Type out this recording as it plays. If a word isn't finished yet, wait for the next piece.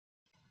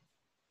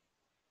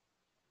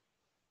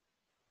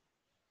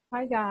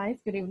Hi guys,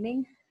 good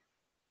evening.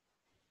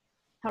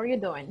 How are you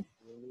doing?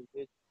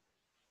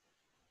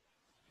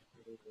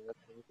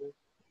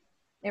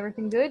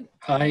 Everything good?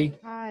 Hi,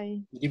 Hi.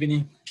 good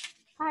evening.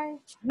 Hi.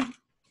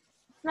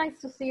 It's nice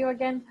to see you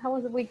again. How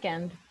was the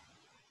weekend?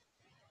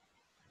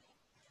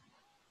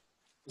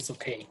 It's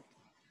okay.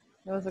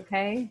 It was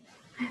okay.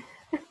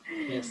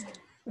 Yes,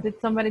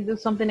 Did somebody do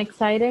something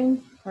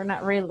exciting or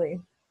not really?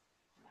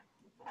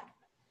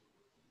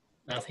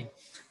 nothing.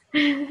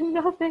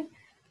 Nothing.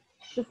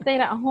 Just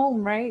stayed at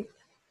home, right?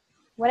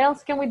 What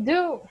else can we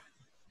do?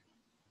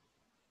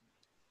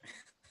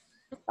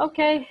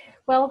 Okay,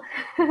 well,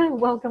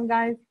 welcome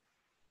guys.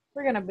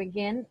 We're gonna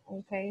begin,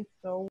 okay,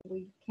 so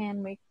we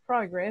can make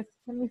progress.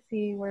 Let me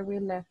see where we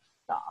left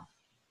off.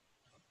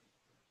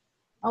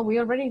 Oh, we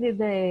already did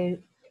the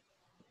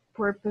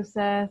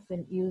purposes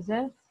and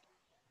uses.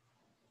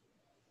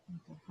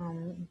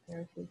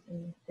 Imperatives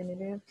and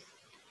infinitives.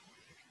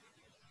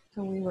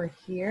 So we were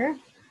here.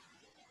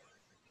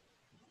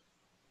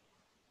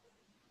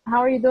 How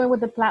are you doing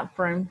with the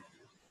platform?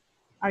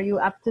 Are you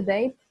up to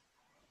date?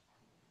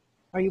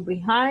 Are you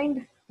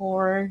behind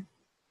or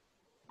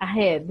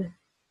ahead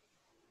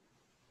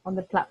on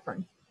the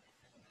platform?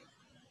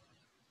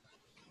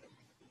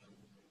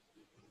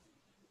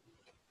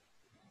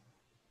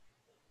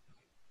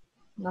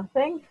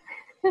 Nothing?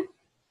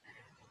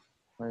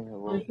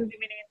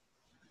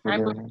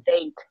 I'm up to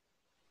date.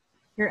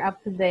 You're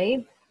up to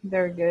date.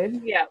 Very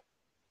good. Yeah.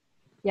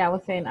 Yeah, I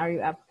was saying, are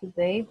you up to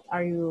date?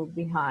 Are you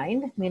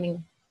behind,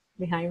 meaning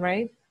behind,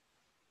 right?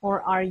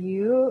 Or are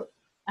you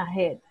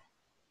ahead?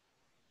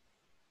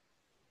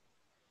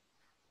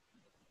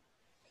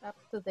 Up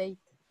to date.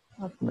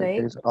 Up to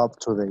date? It's up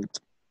to date.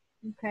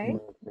 Okay.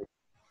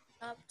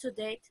 Up to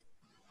date.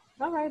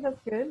 All right, that's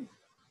good.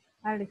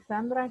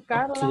 Alexandra, Up to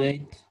Carla.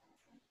 date.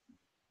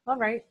 All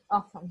right,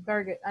 awesome.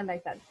 Very good. I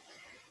like that.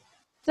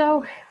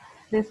 So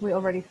this we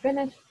already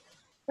finished.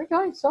 We're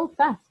going so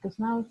fast because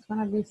now it's going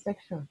to be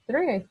section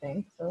 3, I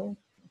think. So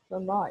it's a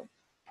lot.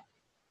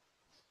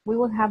 We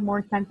will have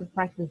more time to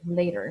practice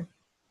later.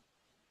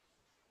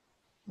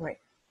 Right.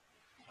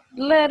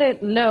 Let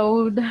it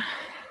load.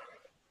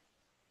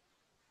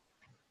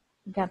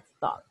 Got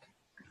stuck.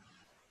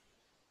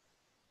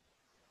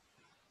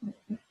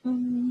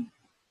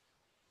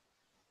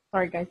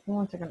 Sorry, guys.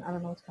 1 second. I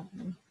don't know what's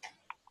happening.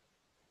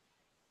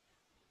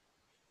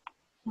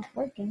 Not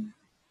working.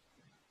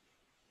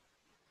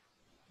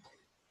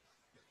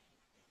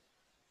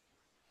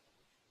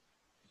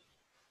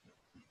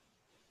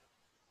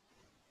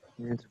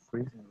 It's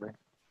freezing, right?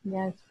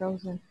 Yeah, it's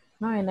frozen.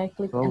 No, and I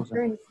click Frozen.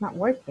 enter and it's not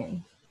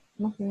working.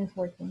 Nothing is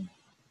working.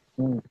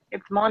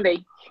 It's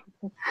Monday.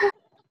 It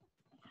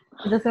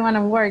doesn't want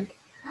to work.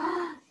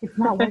 It's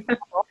not working.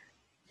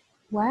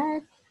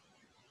 What?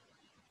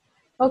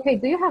 Okay,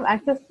 do you have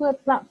access to a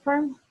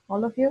platform,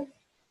 all of you?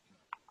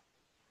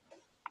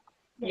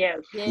 Yes.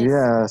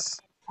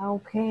 Yes.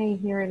 Okay,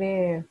 here it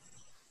is.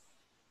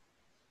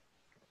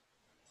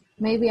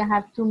 Maybe I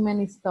have too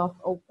many stuff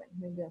open.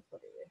 Maybe that's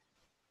what it is.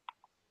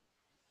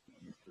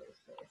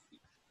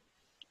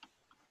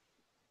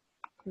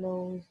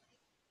 Close,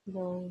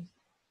 close.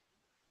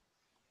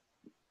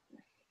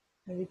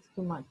 Maybe it's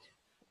too much.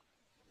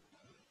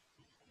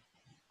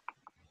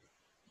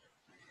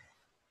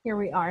 Here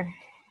we are.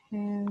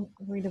 And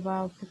read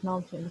about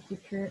technology in the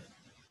future.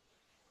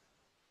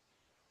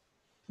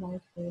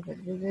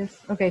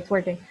 Okay, it's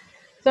working.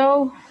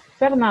 So,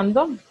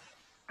 Fernando,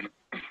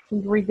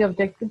 read the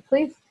objective,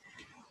 please.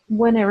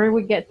 Whenever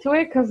we get to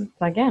it, because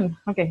again,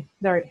 okay,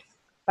 there it is,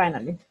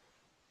 finally.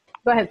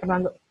 Go ahead,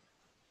 Fernando.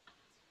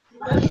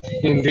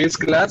 In this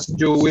class,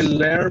 you will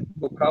learn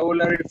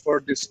vocabulary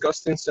for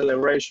disgusting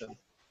celebration.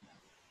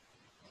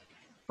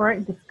 For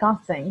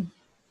discussing.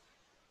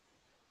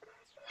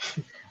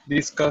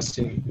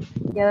 Disgusting.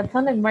 Yeah, that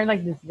sounded more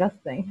like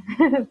disgusting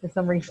for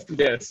some reason.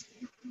 Yes.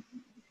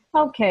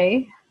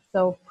 Okay,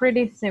 so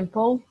pretty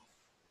simple.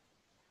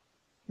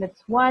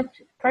 Let's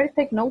watch. Try to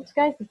take notes,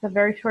 guys. It's a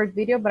very short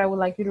video, but I would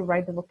like you to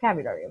write the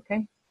vocabulary,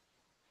 okay?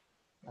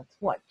 Let's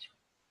watch.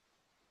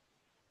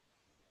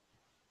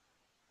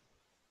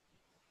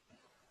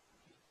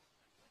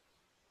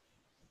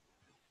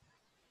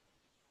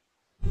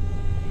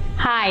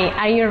 Hi,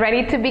 are you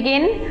ready to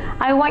begin?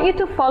 I want you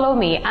to follow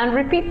me and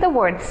repeat the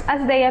words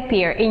as they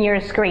appear in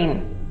your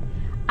screen.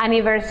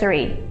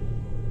 Anniversary,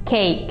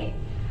 cake,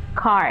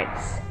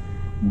 cards,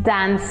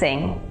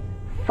 dancing,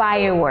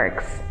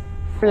 fireworks,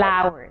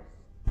 flowers,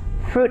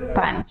 fruit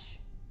punch,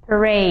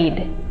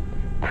 parade,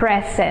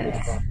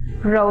 presents,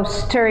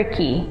 roast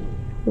turkey,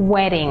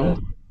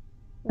 wedding.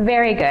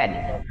 Very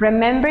good.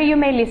 Remember, you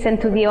may listen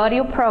to the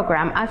audio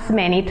program as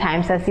many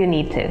times as you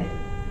need to.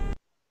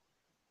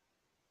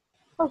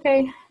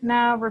 Okay,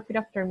 now repeat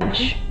after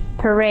me.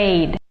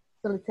 Parade.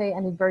 So let's say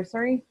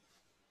anniversary.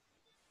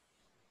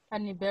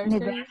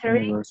 Anniversary.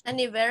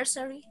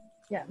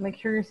 Yeah, make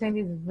sure you're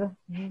saying this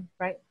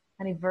right.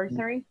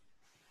 Anniversary.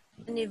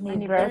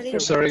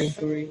 Sorry.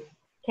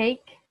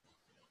 Cake.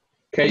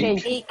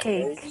 Cake.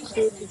 Cake.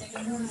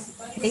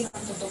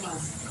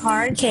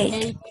 Card.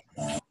 Cake.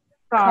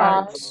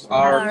 Cards.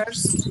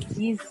 Cars.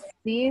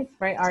 These,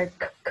 right, are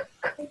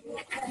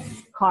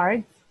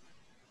cards.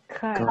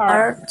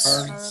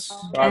 Cards.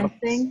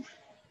 Dancing.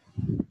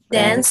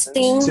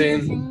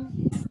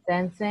 Dancing.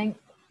 Dancing.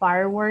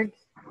 Fireworks.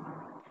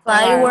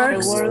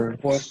 Fireworks.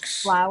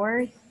 Works.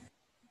 Flowers.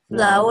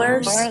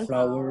 Flowers.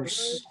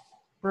 Flowers.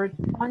 Fruit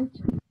punch.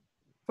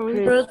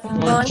 Fruit Fruit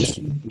Punch.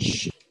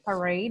 punch.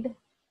 parade.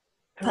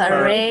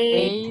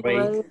 Parade.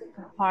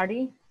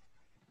 Party.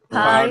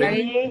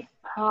 Party.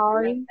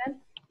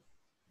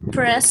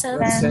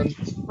 Present.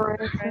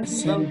 Present.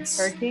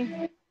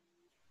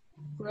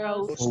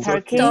 Roast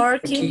turkey.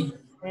 Turkey.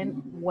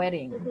 And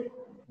wedding.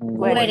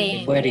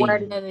 Wedding.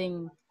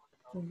 Wedding.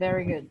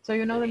 Very good. So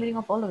you know the meaning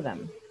of all of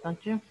them,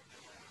 don't you?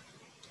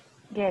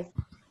 Yes.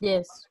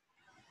 Yes.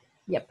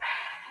 Yep.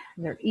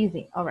 They're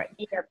easy. All right.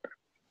 Yep.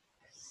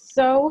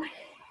 So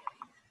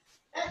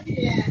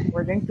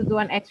we're going to do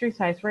an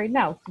exercise right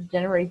now to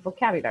generate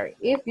vocabulary.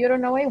 If you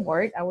don't know a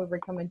word, I would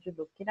recommend you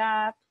look it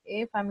up.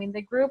 If I'm in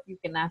the group, you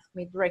can ask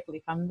me directly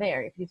if I'm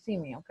there, if you see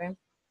me, okay?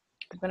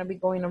 I'm going to be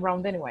going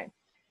around anyway.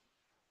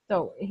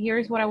 So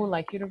here's what I would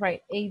like you to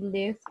write: a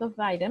list of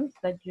items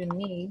that you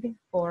need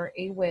for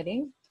a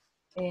wedding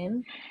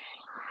and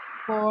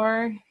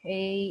for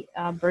a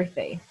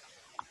birthday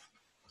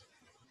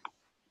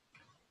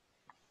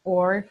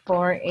or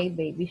for a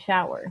baby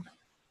shower.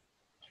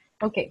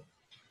 Okay.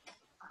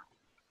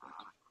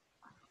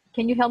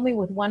 Can you help me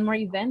with one more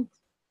event?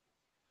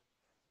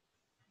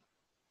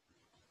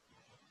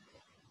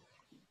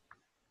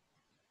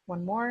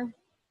 One more.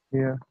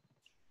 Yeah.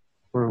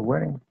 For a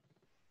wedding.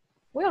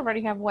 We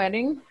already have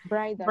wedding,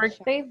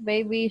 birthday,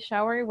 baby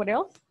shower. What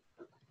else?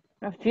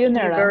 A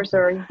funeral.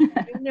 Anniversary.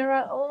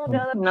 Funeral. Oh,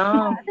 the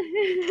No.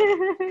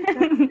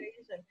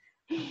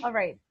 All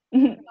right.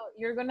 So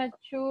you're gonna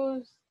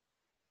choose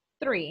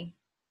 3.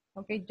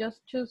 Okay,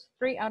 just choose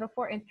 3 out of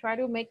 4 and try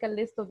to make a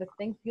list of the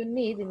things you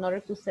need in order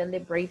to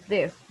celebrate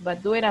this.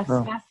 But do it as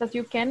fast as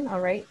you can.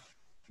 All right.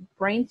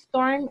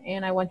 Brainstorm,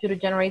 and I want you to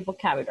generate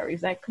vocabulary.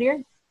 Is that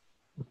clear?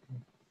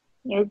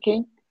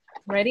 Okay.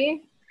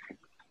 Ready?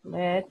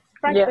 Let's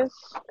practice.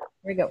 Yes.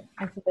 Here we go.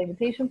 Accept the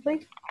invitation,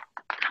 please.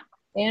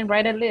 And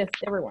write a list,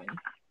 everyone.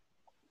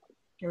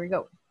 Here we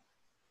go.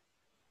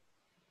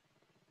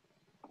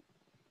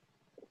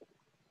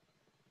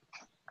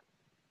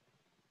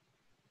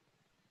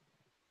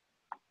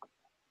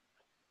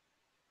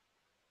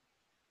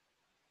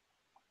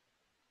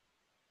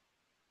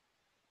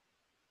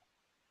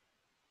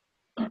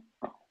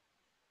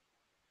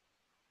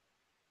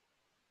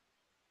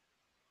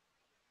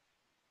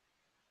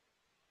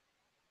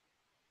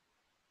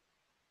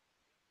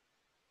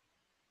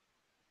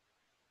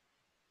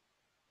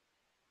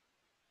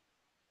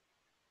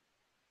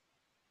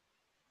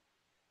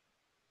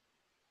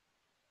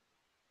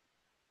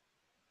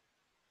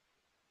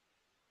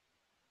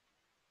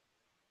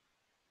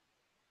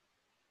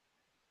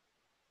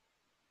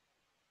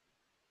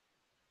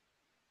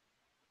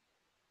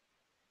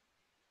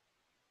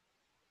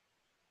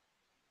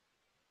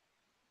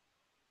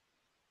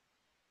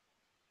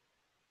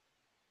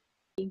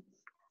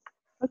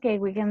 Okay,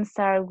 we can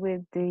start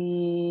with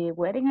the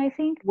wedding, I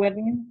think.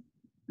 Wedding.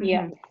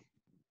 Yeah.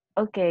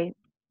 Okay.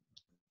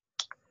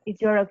 If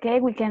you're okay,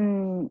 we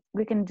can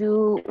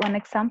do one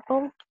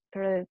example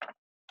for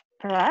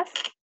us.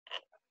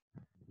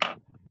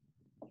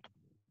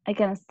 I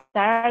can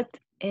start.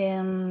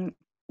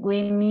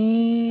 We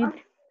need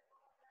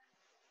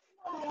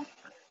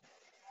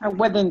A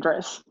wedding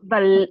dress.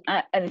 but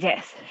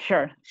yes,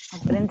 sure. A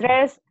wedding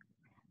dress.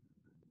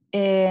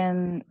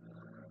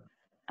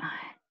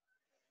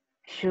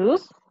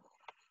 Shoes.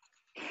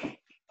 I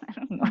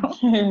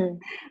don't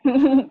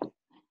know.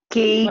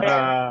 Cake.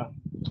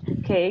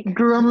 Cake.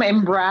 Groom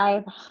and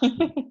bride.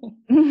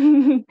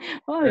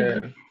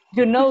 Oh,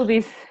 you know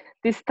this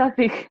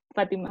topic,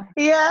 Fatima.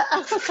 Yeah.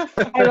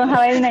 I don't have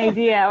any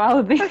idea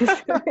about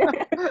this.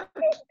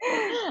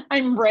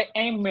 I'm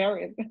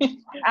married.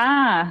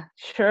 Ah,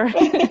 sure.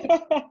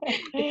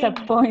 It's a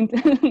point.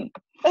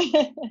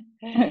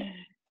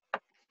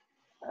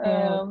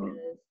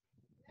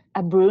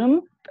 A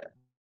broom.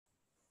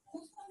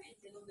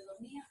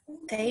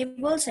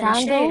 Tables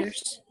and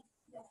chairs.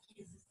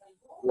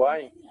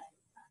 Why?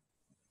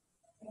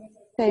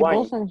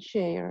 Tables and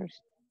chairs.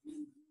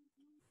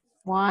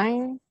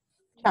 Wine,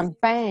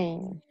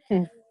 champagne.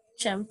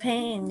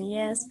 Champagne,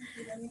 yes.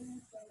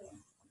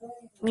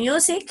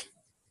 Music.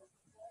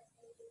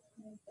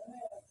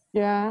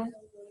 Yeah.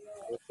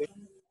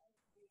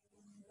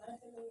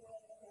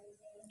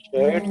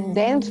 Chair.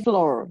 Dance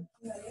floor.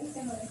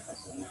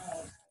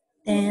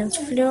 Dance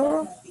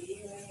floor.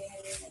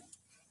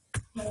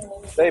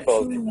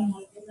 Table.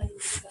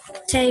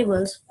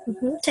 Tables.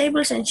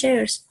 Tables and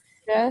chairs.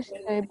 Yes,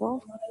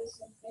 table.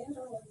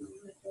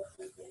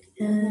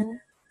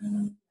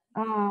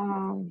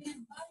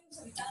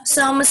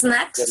 Some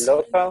snacks. The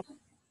local.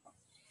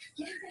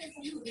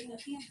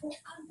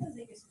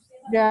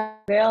 Yeah.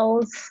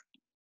 Bells.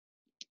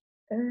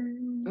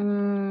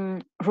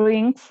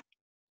 Rings.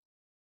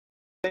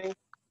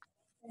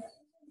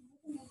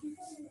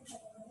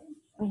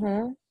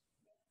 Mm-hmm.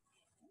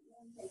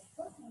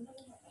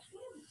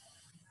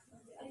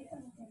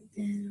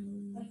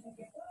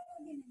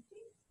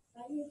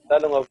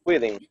 Salon of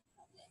wedding.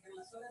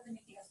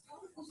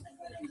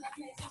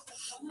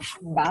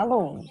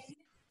 Balloons.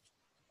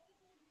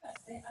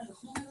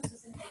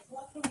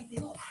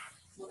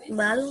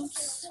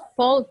 Balloons.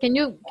 Paul, can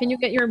you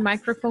get your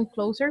microphone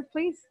closer,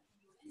 please?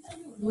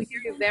 We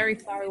hear you very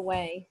far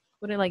away.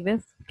 Put it like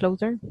this,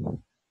 closer.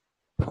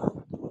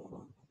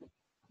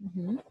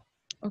 Mhm.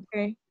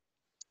 Okay.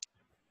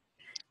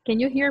 Can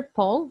you hear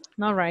Paul?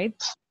 No, right?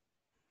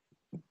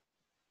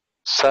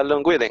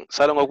 Salon wedding.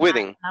 Salon of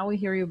wedding. Now we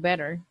hear you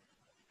better.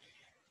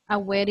 A The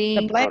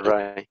wedding, black. All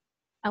right.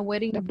 a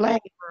wedding The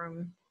black.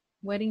 ballroom.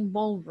 Wedding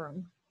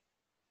ballroom.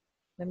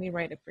 Let me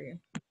write it for you.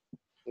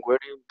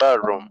 Wedding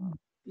ballroom.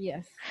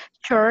 Yes.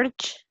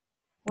 Church.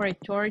 Or a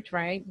church,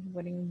 right?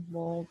 Wedding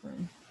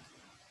ballroom.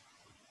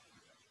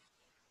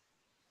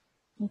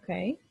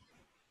 Okay.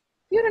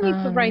 You don't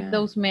need to write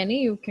those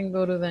many. You can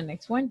go to the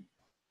next one.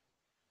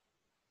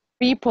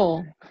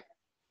 People.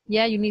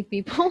 Yeah, you need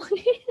people.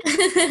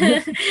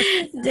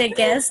 The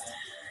guest.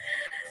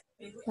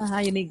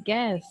 You need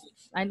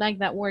guests. I like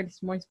that word.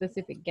 It's more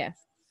specific,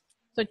 guests.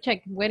 So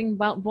check wedding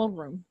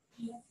ballroom.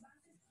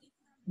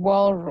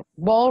 Ballroom.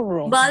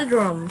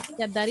 Ballroom.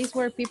 Yeah, that is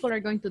where people are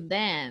going to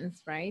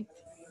dance, right?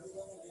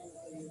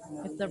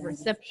 It's a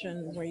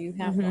reception where you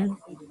have a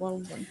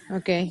ballroom.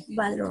 Okay.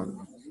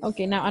 Ballroom.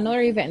 Okay, now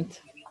another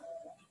event.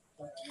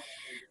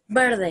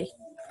 Birthday.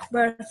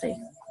 Birthday.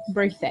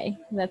 Birthday.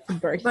 That's a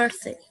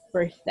Birthday.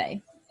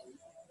 birthday.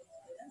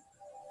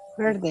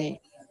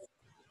 Birthday.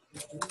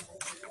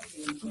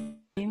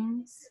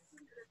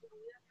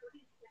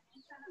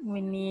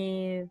 We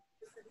need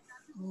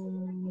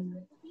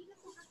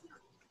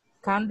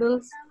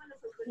candles.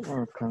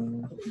 Okay.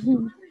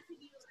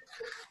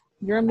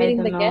 You're I meeting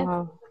don't the know guests.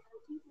 how.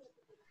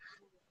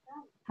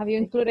 Have you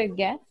included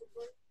guests?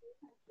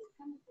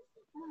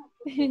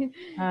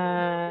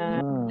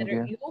 Uh,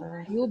 Yeah.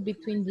 You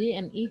between G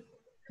and E.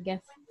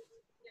 Guess.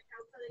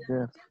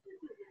 Yes.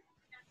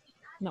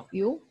 No,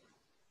 you.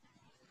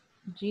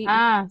 G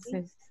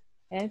sí.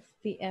 S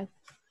T S.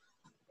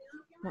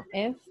 No,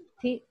 S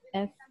T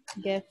S.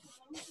 Guess.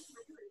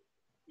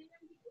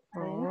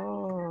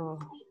 Oh.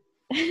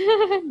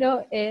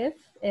 No, S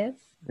S.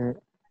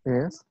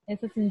 Yes. S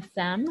is in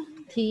Sam.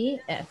 T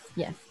S.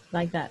 Yes,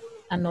 like that.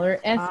 Another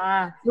S.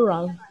 Ah.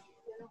 Plural.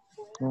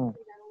 Oh.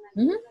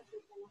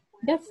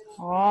 Yes.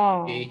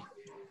 Oh. Okay.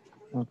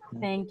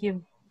 Thank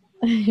you.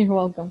 You're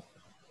welcome.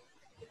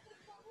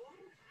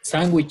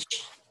 Sandwich.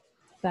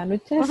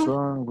 Sandwiches.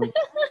 Sandwich.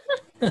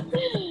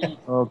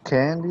 Oh,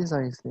 candies,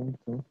 I think.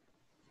 Too.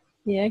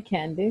 Yeah,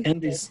 candies.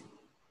 Candies.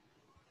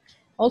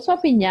 Also a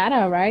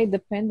piñata, right?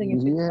 Depending if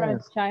it's for a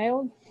Yes.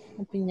 child,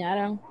 a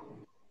piñata.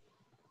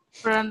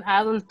 For an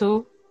adult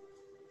too.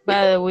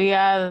 But we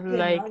have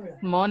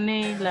like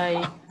money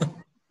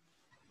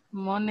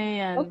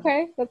and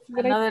Okay, that's a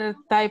good idea. another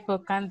type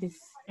of candies.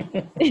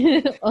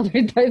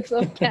 Other types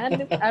of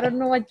candies. I don't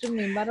know what you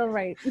mean, but all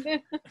right.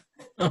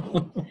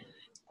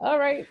 All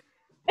right.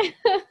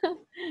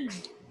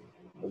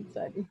 That's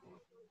funny.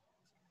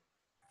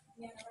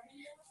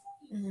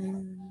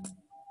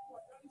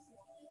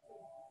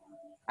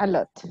 A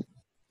lot.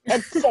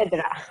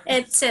 Etc.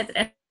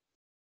 Etc.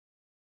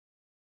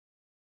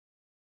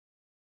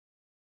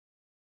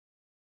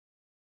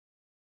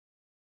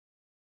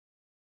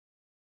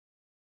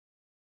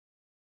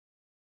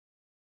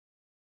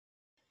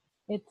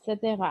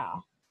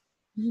 Etc.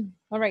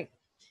 All right.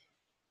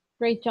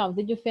 Great job.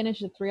 Did you finish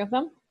the 3 of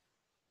them?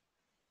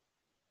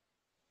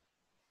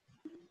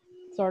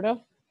 Sort of.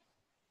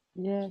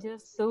 Yes.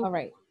 Just two. All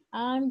right.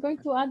 I'm going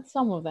to add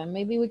some of them.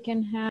 Maybe we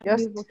can have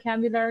new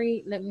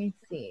vocabulary. Let me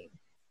see.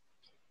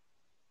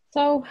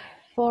 So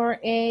for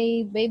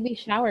a baby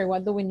shower,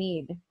 what do we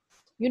need?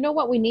 You know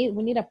what we need?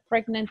 We need a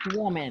pregnant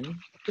woman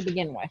to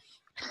begin with.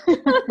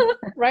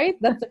 Right?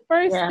 That's the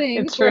first thing.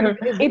 It's true.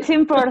 It's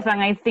important,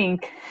 I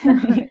think.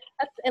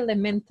 That's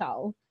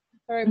elemental.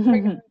 All right,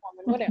 pregnant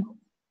woman. What else?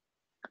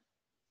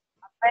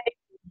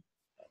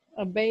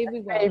 A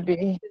baby. Well,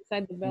 Baby.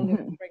 inside the belly of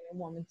a pregnant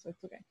woman, so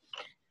it's okay.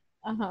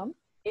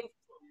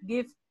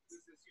 Gift.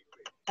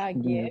 A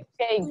gift.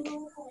 Cake.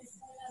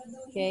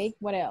 Cake.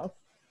 What else?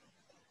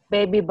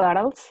 Baby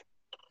bottles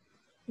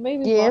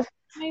Maybe Gift.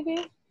 both,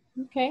 maybe.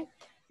 Okay.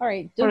 All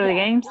right. for the Douglas,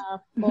 games.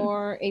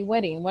 for a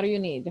wedding, what do you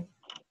need?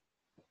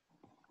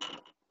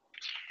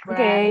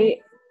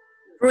 Okay.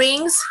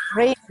 Rings.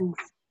 Rings.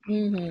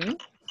 Mm-hmm.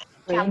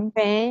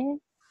 Champagne.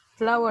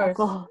 Flowers.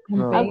 Alcohol.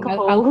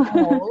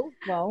 Alcohol.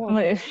 Well,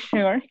 I'm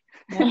sure.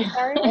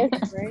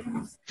 necessary. Right?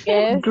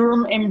 Yes.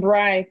 Groom and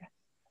bride.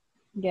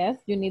 Yes,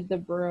 you need the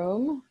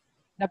broom.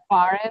 The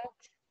parent.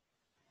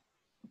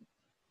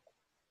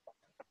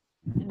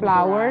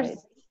 Flowers. Bride.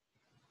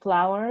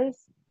 Flowers.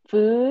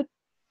 Food.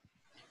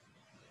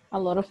 A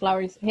lot of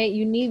flowers. Hey,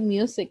 you need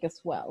music as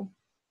well.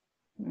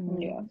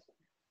 Yes.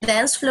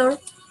 Dance floor.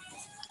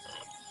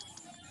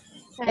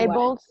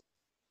 Tables.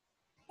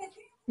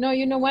 No,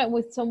 you know what?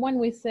 With someone,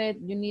 we said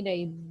you need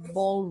a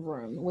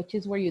ballroom, which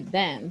is where you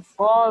dance.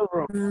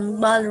 Ballroom.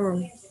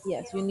 Ballroom.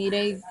 Yes, you need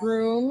a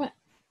groom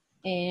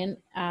and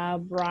a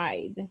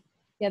bride.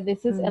 Yeah,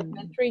 this is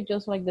elementary,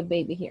 just like the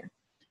baby here.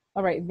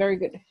 All right, very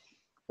good.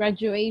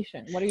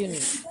 Graduation, what do you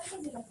need?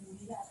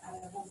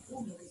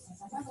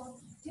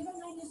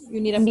 You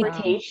need a person who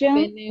Invitation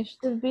finished,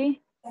 could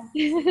be.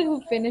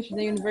 who finished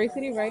the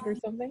university, right, or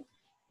something,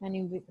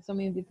 and some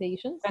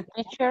invitations. A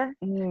teacher.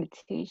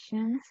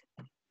 Invitations.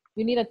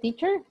 You need a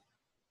teacher?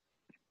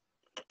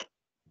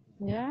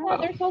 Yeah. Yeah,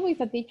 there's always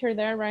a teacher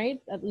there,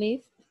 right? At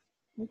least.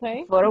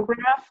 Okay.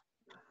 Photograph.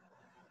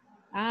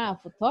 Ah,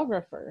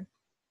 photographer.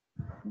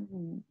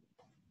 Mhm.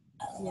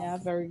 Yeah,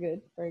 very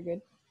good, very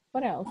good.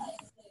 What else?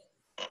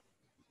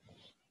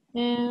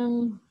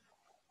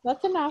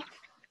 That's enough.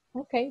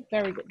 Okay,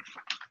 very good.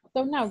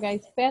 So now,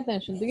 guys, pay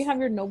attention. Do you have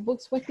your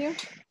notebooks with you?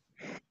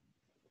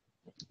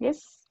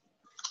 Yes.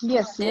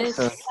 Yes. Yes.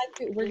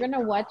 We're gonna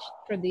watch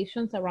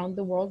traditions around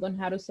the world on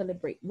how to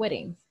celebrate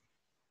weddings.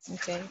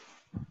 Okay.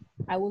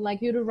 I would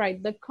like you to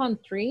write the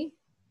country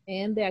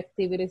and the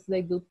activities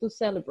they do to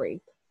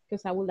celebrate,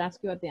 because I will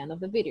ask you at the end of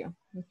the video.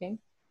 Okay.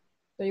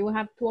 So you will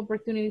have 2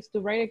 opportunities to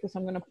write it because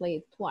I'm gonna play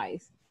it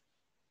twice.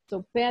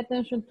 So pay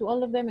attention to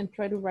all of them and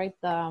try to write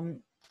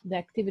the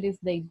activities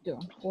they do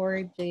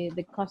or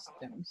the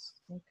costumes.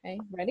 Okay,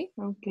 ready?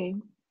 Okay.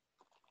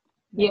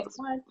 Let's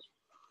watch.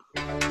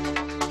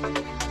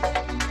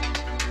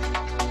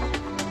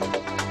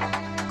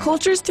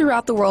 Cultures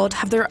throughout the world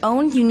have their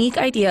own unique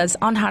ideas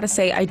on how to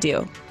say I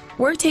do.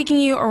 We're taking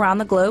you around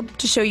the globe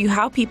to show you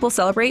how people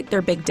celebrate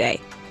their big day.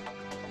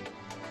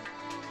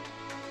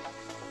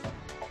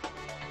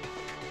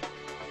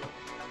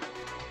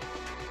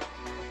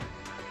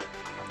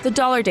 The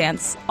dollar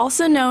dance,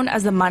 also known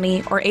as the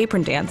money or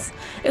apron dance,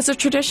 is a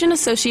tradition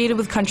associated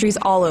with countries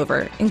all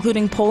over,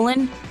 including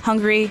Poland,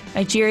 Hungary,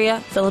 Nigeria,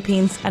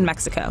 Philippines, and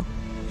Mexico.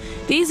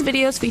 These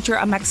videos feature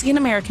a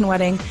Mexican-American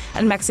wedding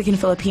and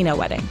Mexican-Filipino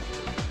wedding.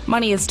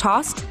 Money is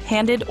tossed,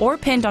 handed, or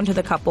pinned onto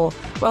the couple,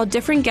 while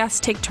different guests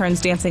take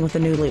turns dancing with the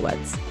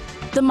newlyweds.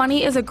 The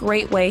money is a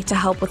great way to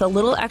help with a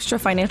little extra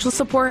financial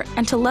support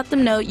and to let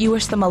them know you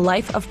wish them a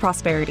life of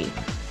prosperity.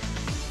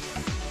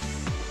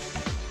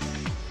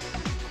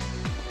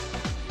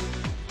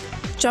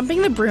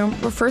 Jumping the broom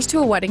refers to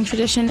a wedding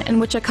tradition in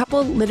which a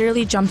couple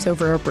literally jumps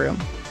over a broom.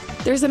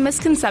 There's a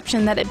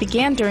misconception that it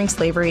began during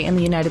slavery in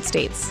the United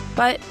States,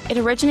 but it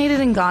originated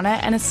in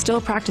Ghana and is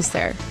still practiced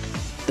there.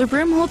 The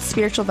broom holds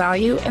spiritual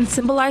value and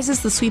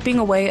symbolizes the sweeping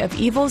away of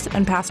evils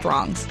and past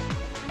wrongs.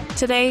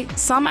 Today,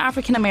 some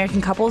African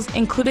American couples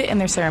include it in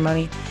their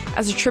ceremony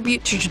as a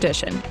tribute to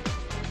tradition.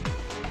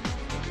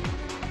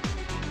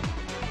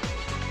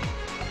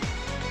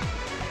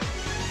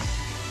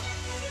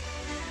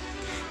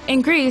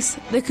 In Greece,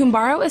 the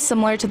kumbaro is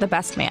similar to the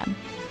best man.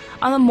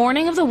 On the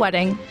morning of the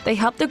wedding, they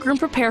help the groom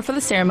prepare for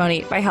the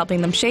ceremony by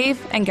helping them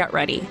shave and get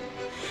ready.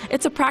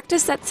 It's a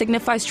practice that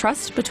signifies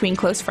trust between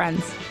close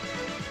friends.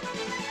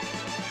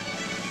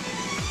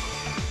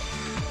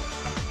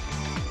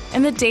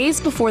 In the days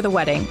before the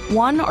wedding,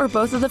 one or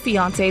both of the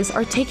fiancés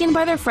are taken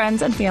by their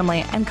friends and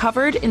family and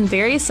covered in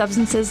various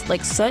substances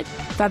like soot,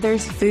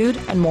 feathers, food,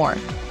 and more.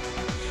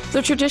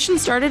 The tradition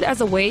started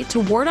as a way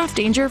to ward off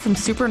danger from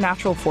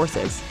supernatural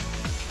forces.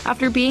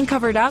 After being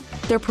covered up,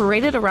 they're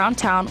paraded around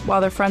town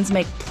while their friends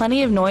make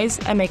plenty of noise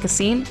and make a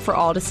scene for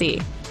all to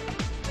see.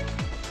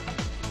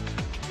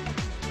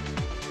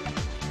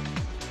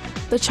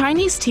 The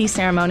Chinese tea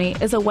ceremony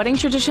is a wedding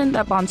tradition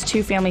that bonds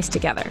 2 families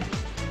together.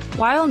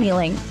 While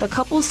kneeling, the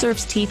couple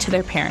serves tea to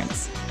their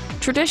parents.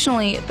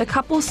 Traditionally, the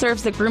couple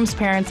serves the groom's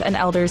parents and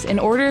elders in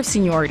order of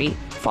seniority,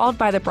 followed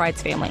by the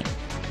bride's family.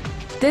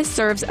 This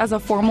serves as a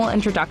formal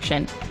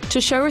introduction,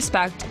 to show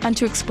respect and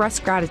to express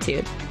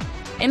gratitude.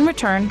 In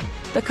return,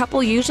 the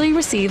couple usually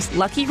receives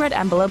lucky red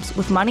envelopes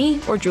with money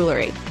or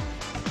jewelry.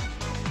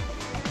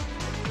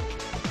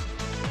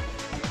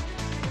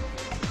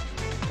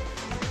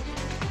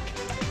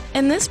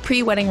 In this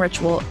pre-wedding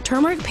ritual,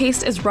 turmeric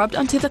paste is rubbed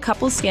onto the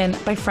couple's skin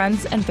by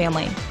friends and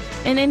family.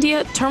 In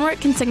India, turmeric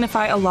can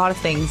signify a lot of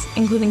things,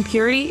 including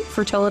purity,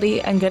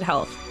 fertility, and good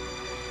health.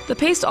 The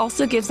paste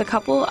also gives the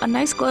couple a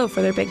nice glow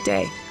for their big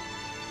day.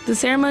 The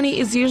ceremony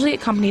is usually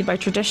accompanied by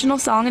traditional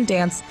song and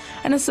dance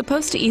and is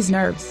supposed to ease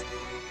nerves.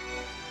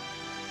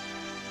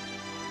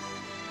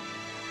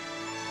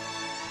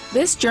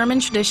 This German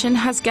tradition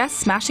has guests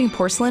smashing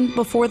porcelain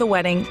before the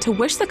wedding to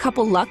wish the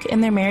couple luck in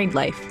their married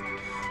life.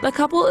 The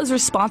couple is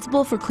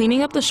responsible for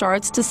cleaning up the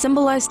shards to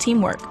symbolize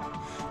teamwork.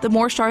 The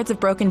more shards of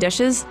broken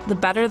dishes, the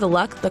better the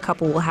luck the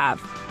couple will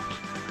have.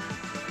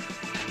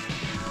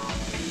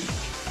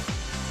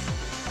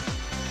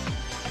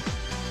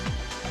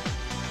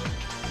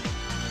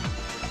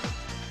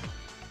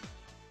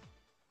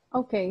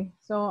 Okay,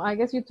 so I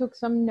guess you took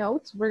some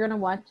notes. We're gonna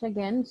watch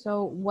again.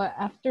 So what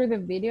after the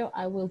video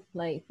I will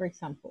play, for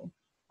example,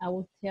 I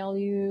will tell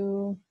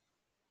you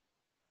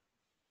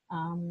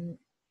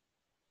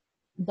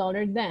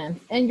dollar dance,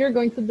 and you're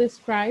going to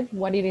describe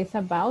what it is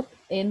about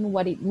and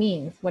what it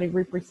means, what it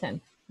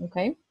represents,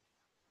 okay?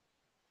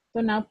 So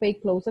now pay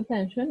close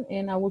attention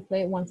and I will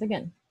play it once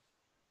again.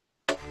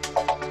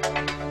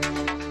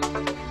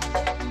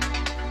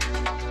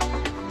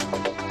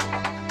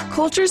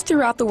 Cultures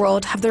throughout the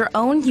world have their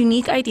own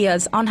unique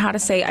ideas on how to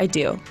say I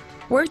do.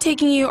 We're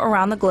taking you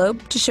around the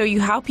globe to show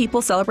you how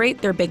people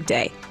celebrate their big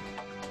day.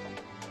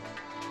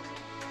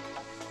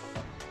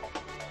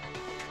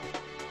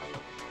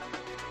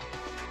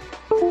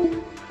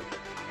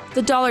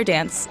 The dollar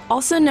dance,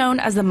 also known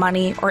as the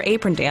money or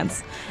apron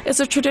dance, is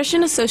a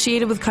tradition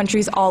associated with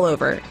countries all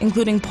over,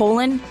 including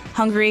Poland,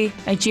 Hungary,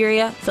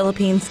 Nigeria,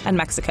 Philippines, and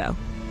Mexico.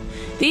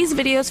 These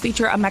videos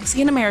feature a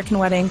Mexican-American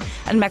wedding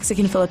and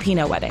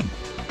Mexican-Filipino wedding.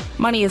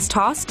 Money is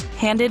tossed,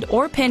 handed,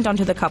 or pinned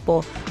onto the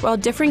couple, while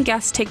different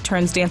guests take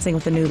turns dancing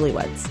with the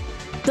newlyweds.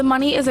 The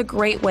money is a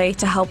great way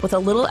to help with a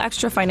little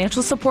extra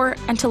financial support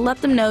and to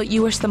let them know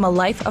you wish them a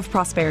life of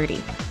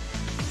prosperity.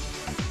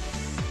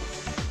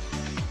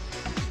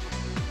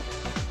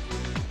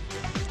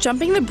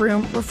 Jumping the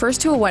broom refers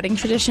to a wedding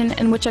tradition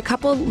in which a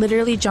couple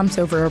literally jumps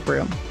over a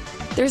broom.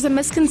 There's a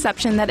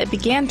misconception that it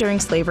began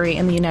during slavery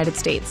in the United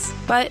States,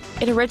 but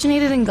it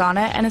originated in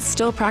Ghana and is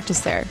still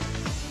practiced there.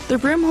 The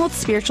broom holds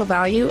spiritual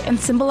value and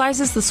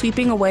symbolizes the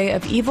sweeping away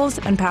of evils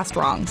and past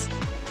wrongs.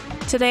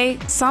 Today,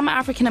 some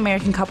African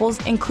American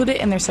couples include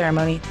it in their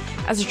ceremony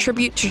as a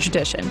tribute to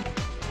tradition.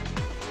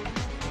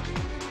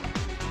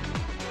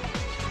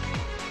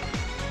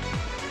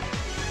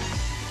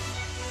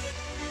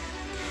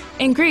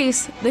 In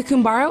Greece, the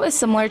kumbaro is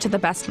similar to the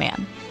best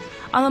man.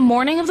 On the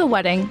morning of the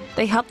wedding,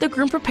 they help the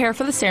groom prepare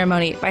for the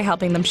ceremony by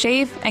helping them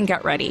shave and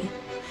get ready.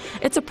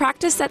 It's a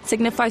practice that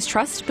signifies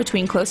trust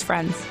between close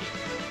friends.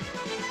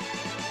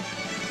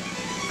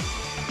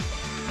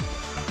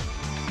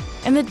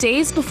 In the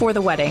days before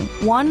the wedding,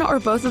 one or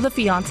both of the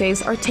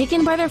fiancés are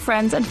taken by their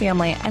friends and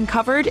family and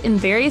covered in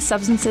various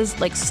substances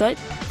like soot,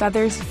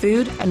 feathers,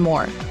 food, and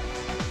more.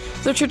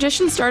 The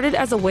tradition started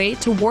as a way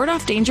to ward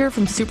off danger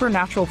from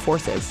supernatural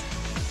forces.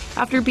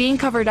 After being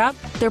covered up,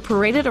 they're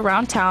paraded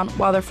around town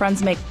while their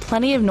friends make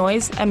plenty of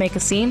noise and make a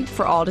scene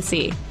for all to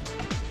see.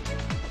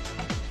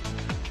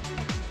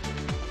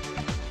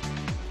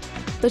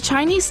 The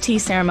Chinese tea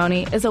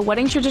ceremony is a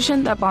wedding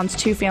tradition that bonds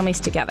two families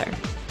together.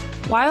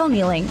 While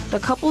kneeling, the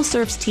couple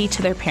serves tea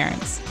to their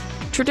parents.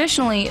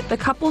 Traditionally, the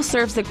couple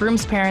serves the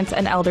groom's parents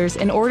and elders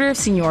in order of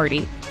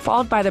seniority,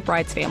 followed by the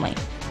bride's family.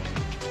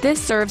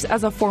 This serves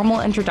as a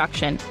formal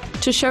introduction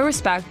to show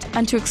respect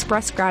and to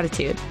express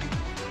gratitude.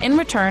 In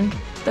return,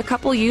 the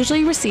couple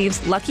usually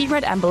receives lucky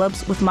red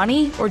envelopes with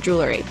money or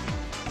jewelry.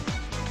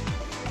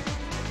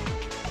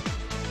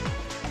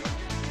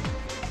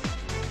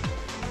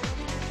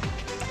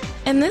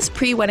 In this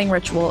pre-wedding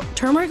ritual,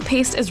 turmeric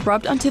paste is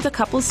rubbed onto the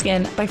couple's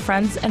skin by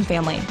friends and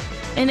family.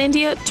 In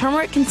India,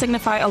 turmeric can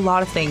signify a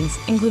lot of things,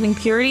 including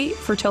purity,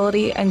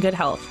 fertility, and good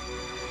health.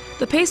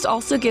 The paste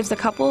also gives the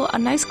couple a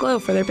nice glow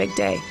for their big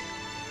day.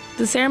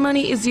 The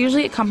ceremony is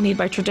usually accompanied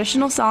by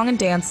traditional song and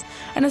dance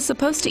and is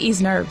supposed to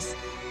ease nerves.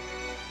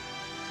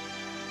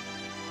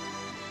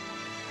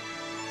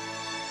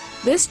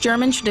 This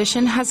German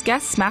tradition has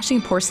guests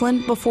smashing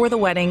porcelain before the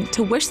wedding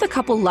to wish the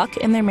couple luck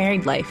in their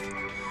married life.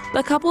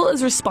 The couple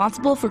is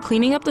responsible for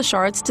cleaning up the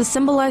shards to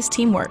symbolize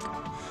teamwork.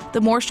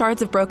 The more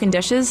shards of broken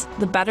dishes,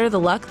 the better the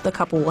luck the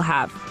couple will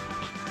have.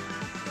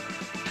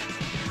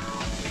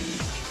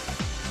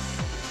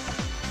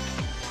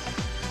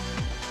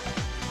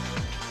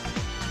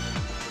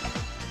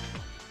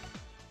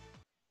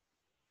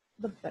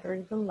 The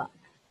better the luck.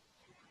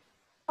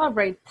 All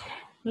right,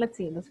 let's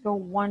see. Let's go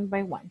one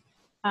by one.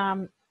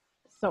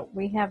 So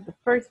we have the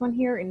first one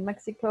here in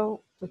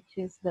Mexico, which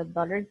is the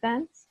dollar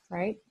dance,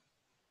 right?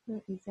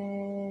 Where is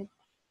it?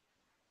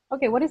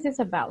 Okay, what is this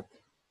about?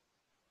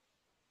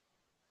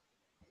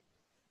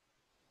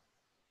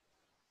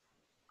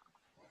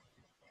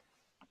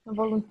 A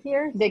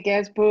volunteer? The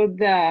guests put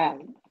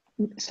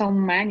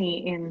some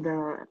money in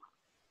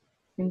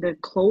the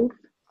cloth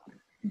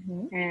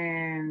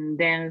and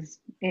dance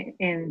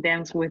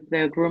with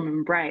the groom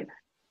and bride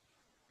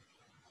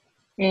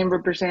and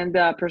represent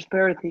the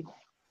prosperity.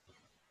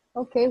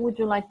 Okay, would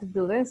you like to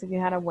do this if you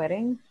had a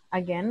wedding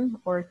again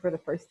or for the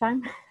first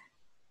time?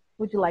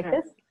 Would you like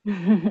this?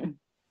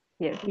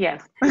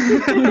 Yes.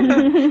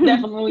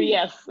 Definitely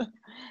yes.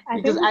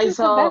 Because I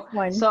saw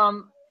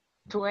some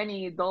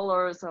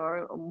 $20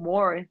 or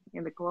more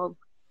in the club.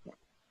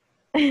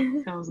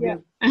 Sounds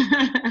good.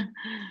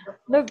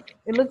 Look,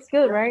 it looks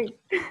good, right?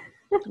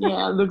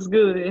 Yeah, it looks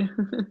good.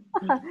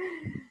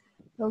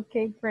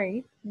 Okay,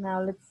 great.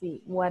 Now let's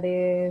see. What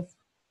is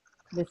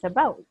this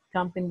about?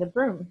 Jumping the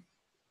broom.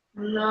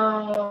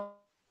 No.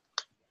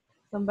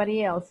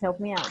 Somebody else,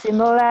 help me out.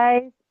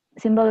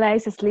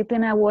 Symbolize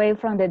slipping away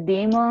from the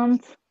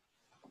demons.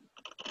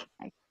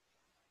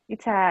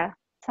 It's a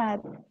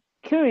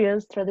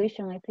curious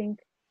tradition, I think.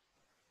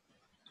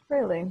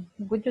 Really?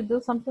 Would you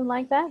do something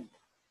like that?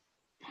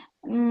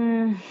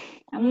 I'm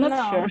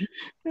not sure.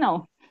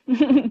 No.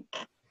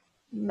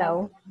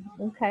 No.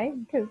 Okay,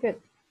 good.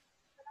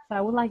 So I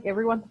would like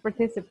everyone to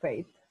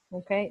participate.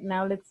 Okay,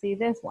 now let's see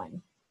this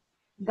one.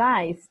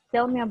 Guys,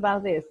 tell me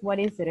about this. What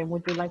is it and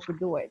would you like to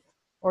do it?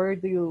 Or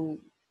do you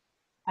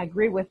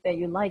agree with it?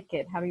 You like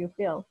it? How do you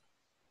feel?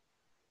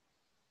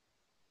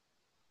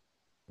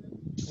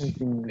 I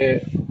think Uh,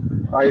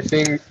 I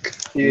think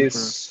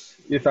different.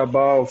 it's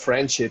about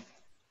friendship.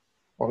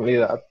 Only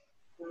that.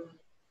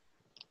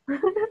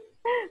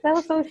 That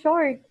was so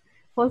short.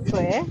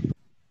 Josue,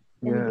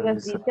 can you give Yeah,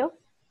 us details?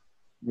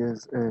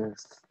 yes,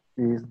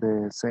 is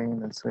the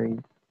same as say,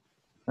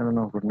 I don't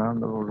know,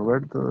 Fernando or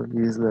Roberto,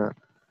 is the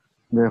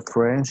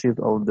friendship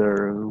of the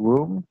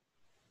room.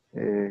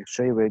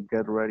 Shave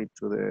get ready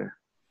to the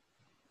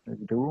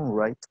room,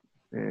 right?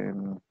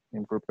 And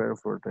prepare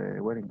for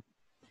the wedding.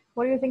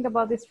 What do you think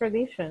about this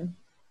tradition?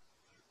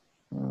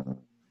 Uh,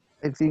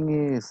 I think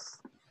is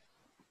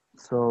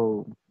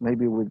so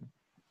maybe with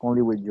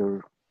only with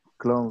your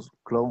close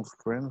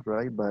friends,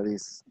 right? But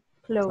it's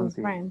Close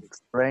something friends.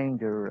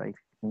 stranger, I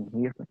think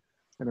here.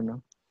 I don't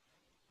know.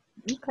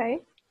 Okay,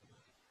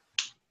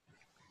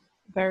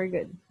 very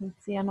good.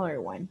 Let's see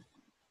another one.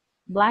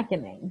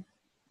 Blackening.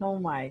 Oh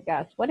my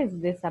gosh, what is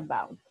this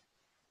about?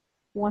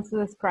 Who wants to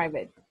describe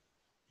it?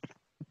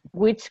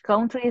 Which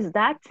country is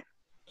that?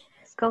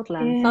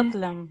 Scotland.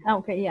 Scotland.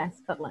 Okay, yeah,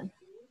 Scotland.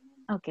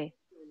 Okay.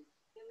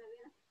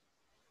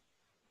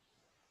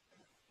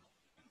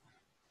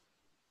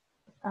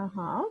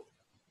 Uh-huh.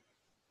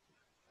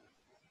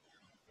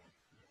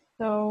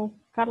 So,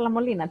 Carla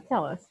Molina,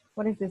 tell us,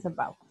 what is this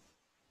about?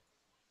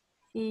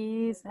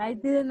 I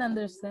didn't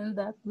understand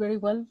that very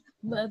well,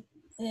 but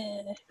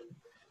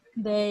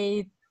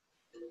they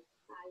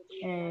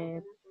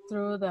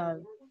threw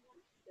the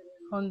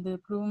on the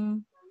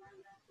groom.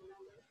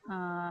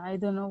 I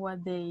don't know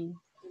what they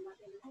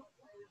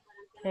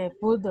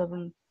put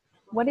on.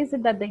 What is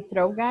it that they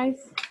throw, guys?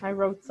 I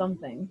wrote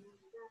something.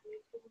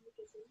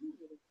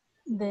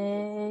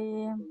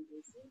 They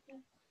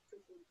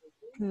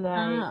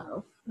like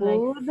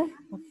Food,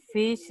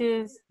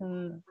 fishes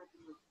and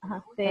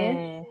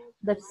fish.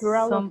 The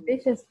plural of some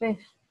fish is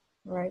fish,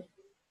 right?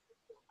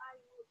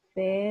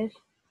 Fish,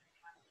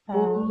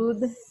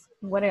 food.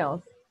 What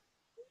else?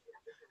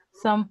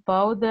 some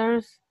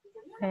powders.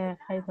 I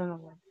don't know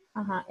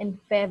what. And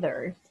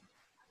feathers.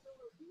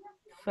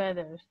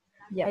 Feathers.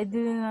 Yeah. I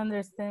didn't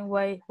understand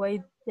why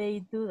they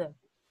do that.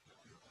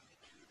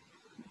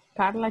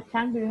 Carla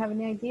Chang, do you have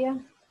any idea?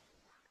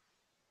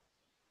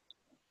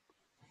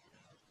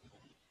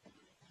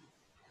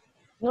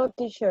 No,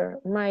 teacher.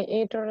 My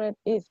internet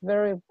is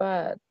very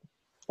bad,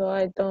 so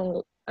I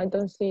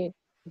don't see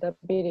the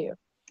video.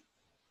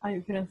 Oh,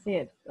 you couldn't see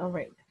it. All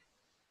right.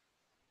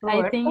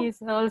 I think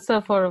it's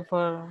also for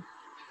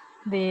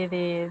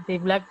the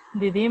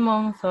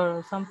demons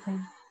or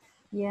something.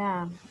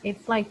 Yeah,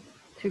 it's like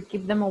to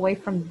keep them away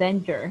from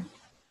danger.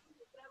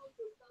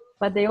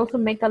 But they also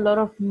make a lot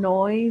of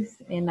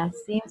noise in a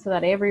scene so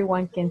that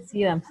everyone can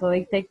see them. So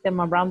they take them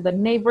around the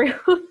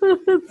neighborhood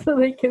so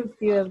they can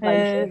see them.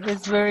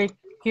 It's very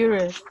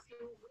curious.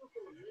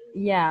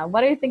 Yeah,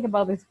 what do you think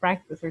about this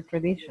practice or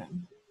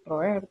tradition?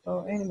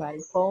 Roberto,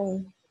 anybody,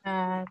 Paul?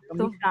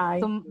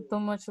 Too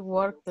much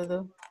work to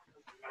do.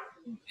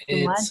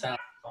 It's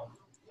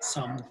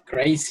some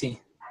crazy.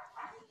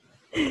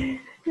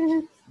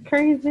 It's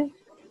crazy.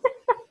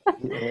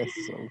 Yes,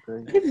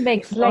 okay. It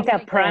makes like a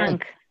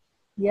prank.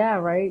 Yeah,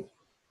 right.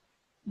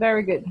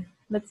 Very good.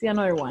 Let's see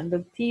another one.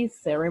 The tea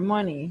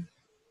ceremony.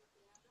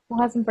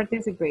 Who hasn't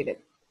participated?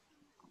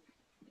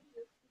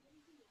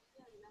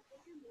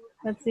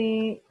 Let's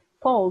see.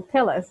 Paul,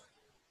 tell us.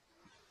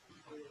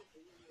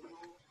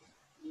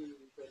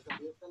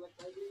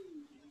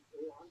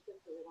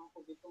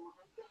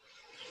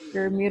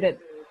 You're muted.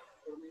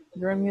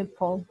 You're on mute,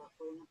 Paul.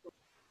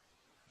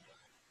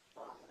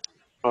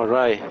 All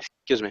right,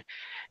 excuse me.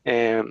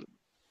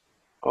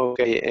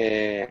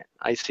 Okay,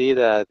 I see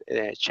that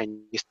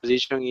Chinese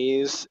tradition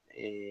is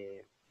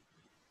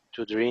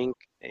to drink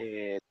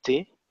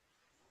tea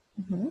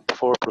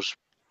for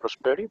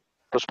prosperity.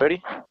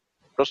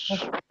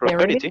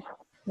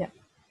 Yeah.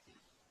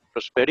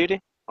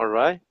 Prosperity. All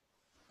right.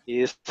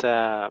 Is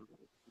a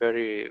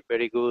very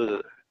very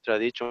good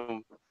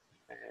tradition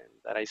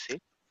that I see,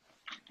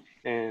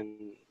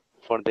 and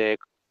for the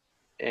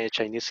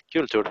Chinese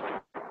culture.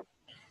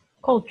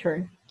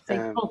 Culture. Say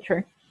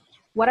culture.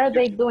 What are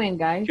they doing,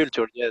 guys?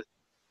 Culture, yes.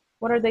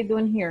 What are they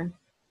doing here?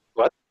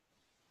 What?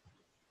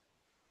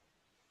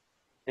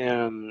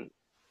 They're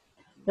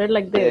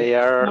like this. They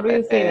are. How do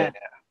you say that?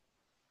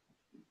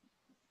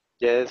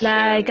 Yes.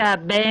 Like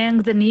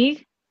bend the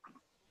knee.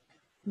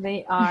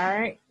 They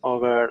are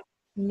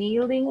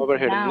kneeling over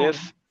her down.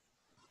 knees.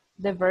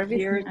 The verb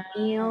is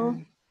kneel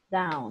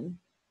down.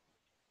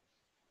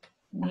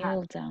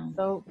 Kneel down.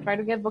 So try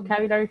to get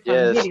vocabulary from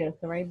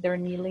videos, right? They're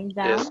kneeling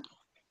down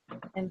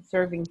and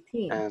serving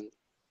tea. And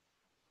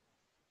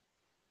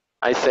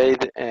I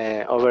said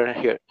over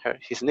here,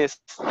 his knees,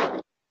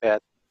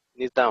 but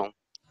knees down.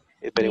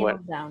 It's very well.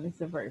 Kneel down is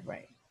the verb,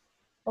 right?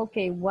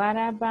 Okay, what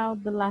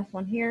about the last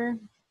one here?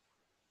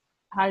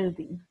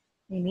 Haldi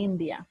in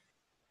India.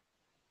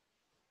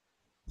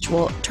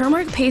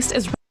 Turmeric paste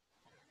is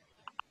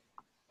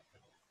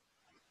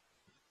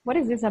What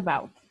is this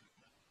about?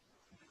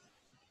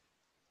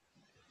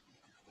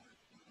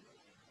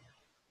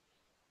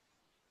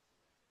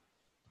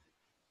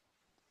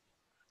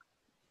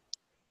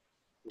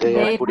 They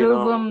are They putting prove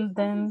on.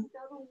 them.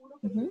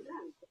 Mm-hmm.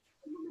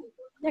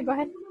 Yeah, go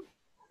ahead.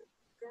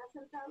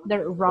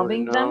 They're Putting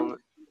robbing them on.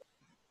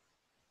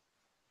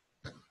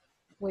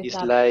 with It's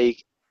a,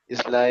 like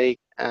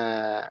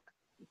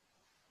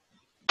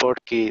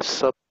porky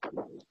soup.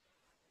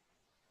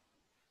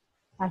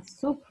 a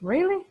soup.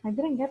 Really? I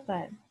didn't get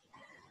that.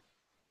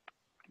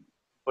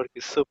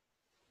 Porky soup.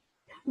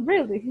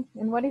 Really?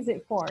 And what is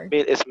it for?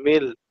 It's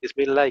meal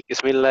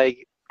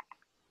like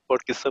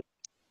porky soup.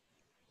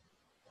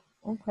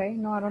 Okay,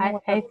 no, I don't know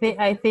what I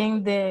that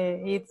think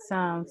it's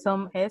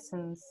some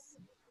essence,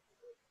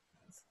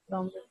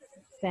 some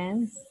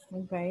sense.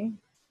 Okay,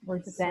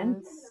 or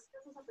sense. essence.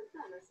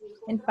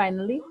 And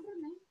finally,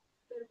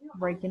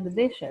 breaking the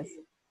dishes.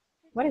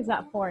 What is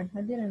that for?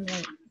 I didn't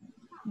like.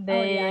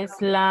 Oh yeah, I The know.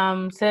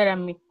 slam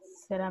ceramic.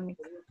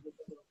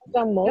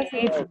 The most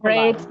It It's a lot.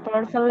 breaks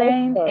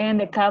porcelain, and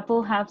the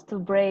couple has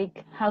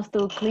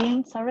to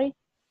clean, sorry,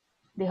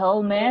 the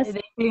whole mess.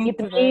 They clean It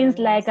means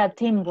together. like Yes. a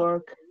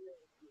teamwork.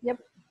 Yep,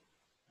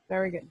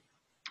 very good.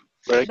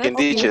 Breaking That's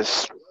good.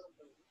 dishes.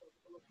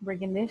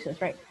 Breaking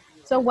dishes, right?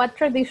 So, what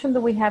tradition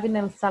do we have in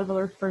El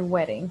Salvador for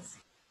weddings?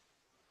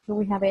 Do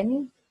we have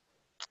any?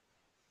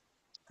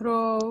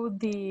 Throw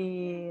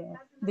the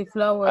A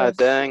flowers.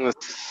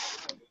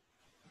 dance.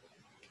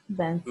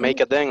 Dancing, Make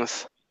a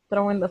dance.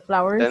 throwing the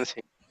flowers.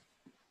 Dancing.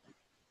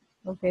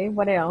 Okay,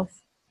 what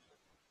else?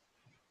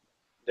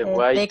 The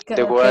white. The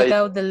Take white.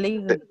 out the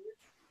lid. The,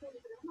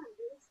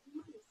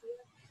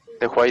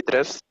 the white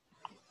dress.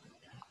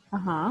 Uh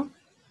huh.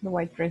 The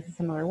white dress is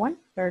another one.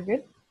 Very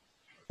good.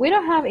 We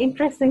don't have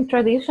interesting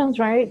traditions,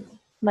 right?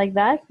 Like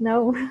that?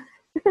 No.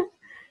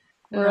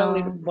 We're a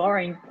little No,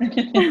 boring.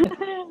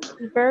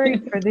 Very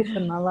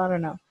traditional. I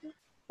don't know.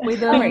 we All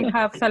don't right.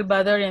 have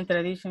Salvadorian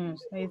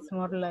traditions. It's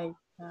more like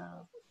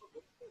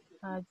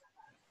uh,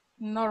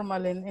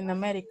 normal in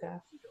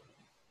America.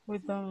 We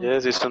don't.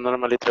 Yes, it's a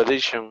normally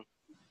tradition.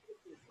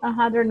 Uh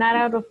huh. They're not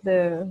out of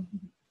the.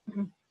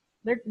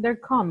 They're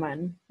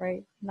common,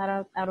 right?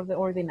 Not out of the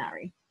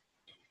ordinary.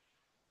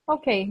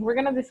 Okay, we're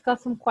gonna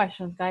discuss some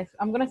questions, guys.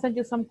 I'm gonna send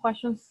you some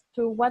questions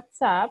to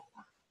WhatsApp.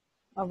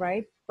 All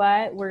right,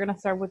 but we're gonna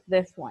start with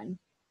this one.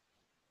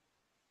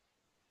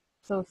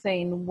 So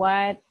saying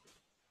what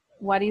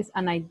is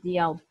an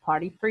ideal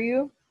party for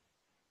you?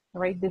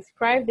 All right,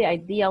 describe the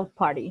ideal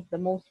party, the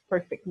most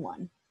perfect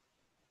one.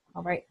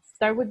 All right,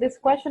 start with this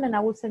question and I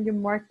will send you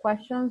more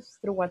questions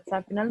through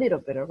WhatsApp in a little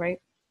bit, all right?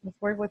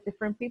 Let's work with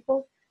different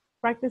people.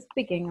 Practice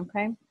speaking,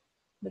 okay?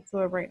 Let's do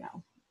it right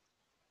now.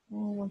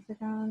 Oh, 1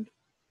 second.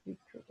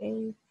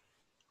 Recreate.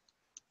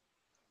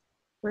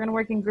 We're gonna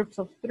work in groups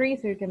of 3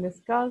 so you can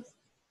discuss.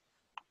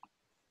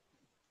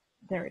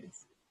 There it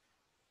is.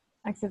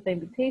 Accept the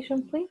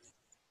invitation, please.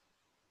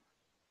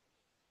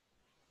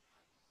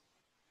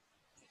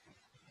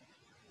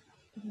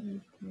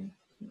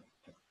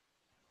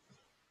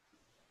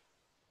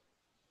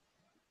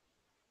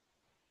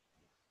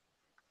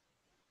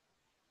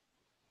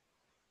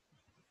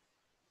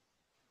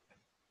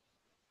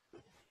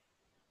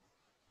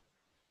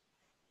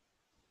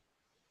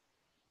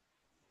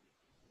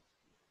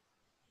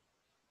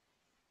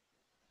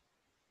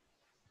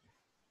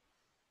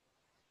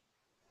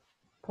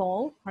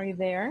 Paul, are you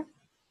there?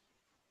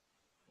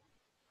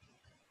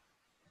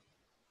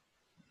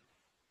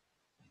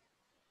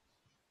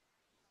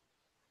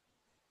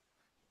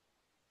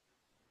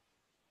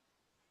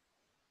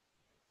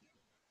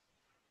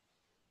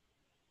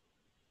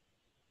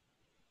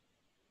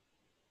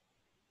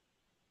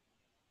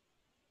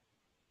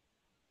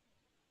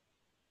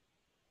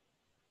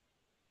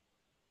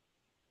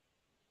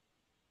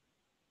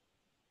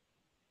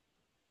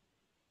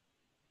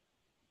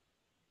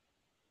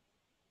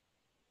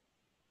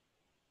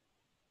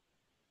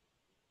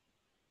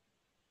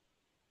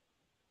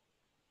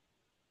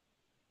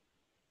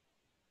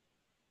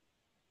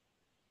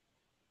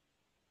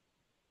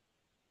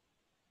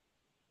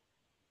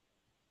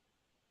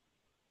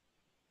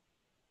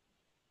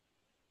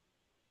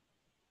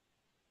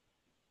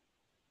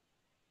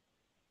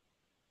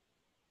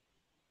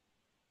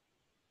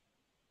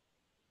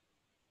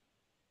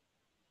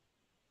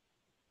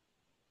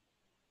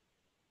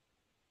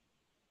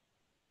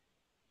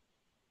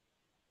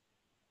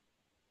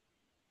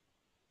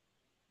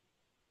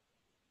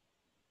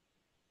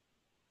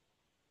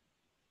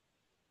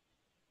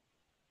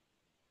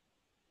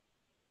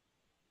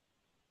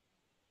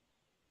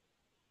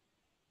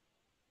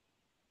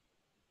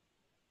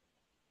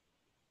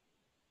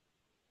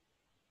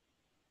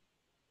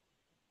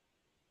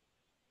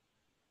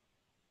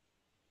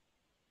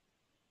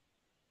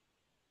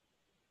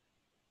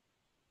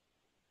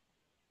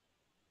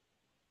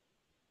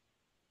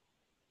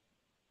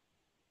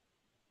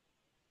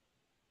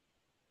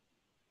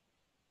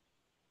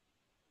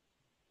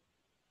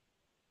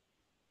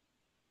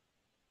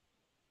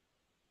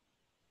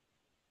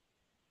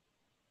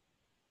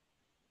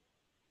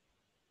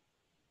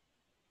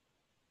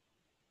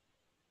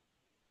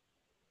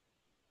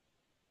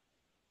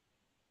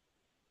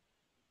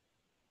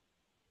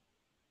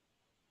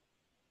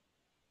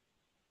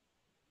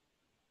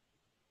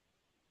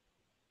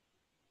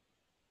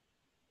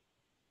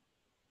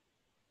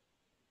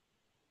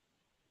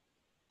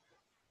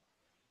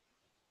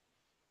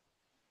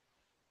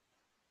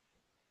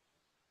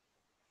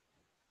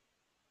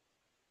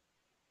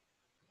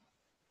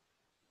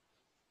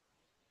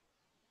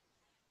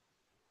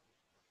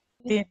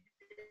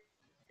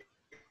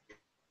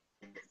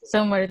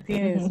 San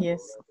Martinez,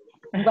 yes.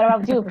 What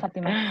about you,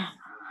 Fatima?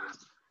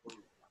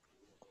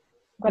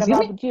 What Excuse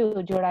me? about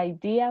you? Your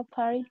idea,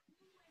 party?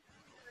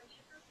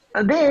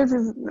 This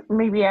is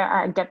maybe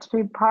a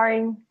get-to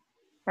party.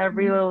 I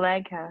really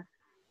like her.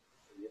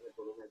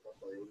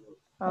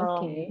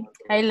 Okay.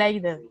 I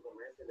like that.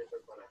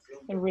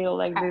 I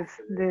really like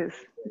this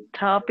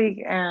topic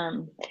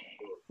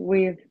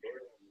with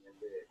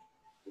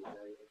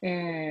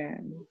a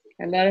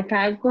lot of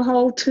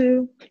alcohol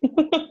too.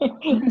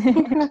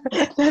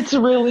 That's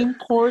really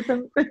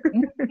important.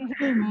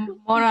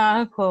 More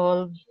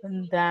alcohol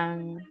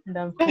than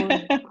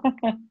food.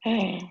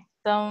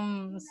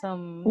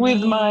 Some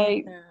With meat,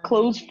 my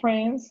close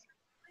friends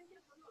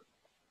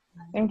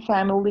and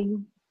family.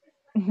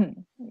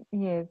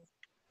 Yes.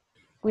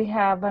 We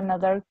have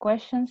another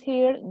questions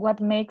here. What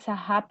makes a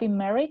happy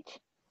marriage?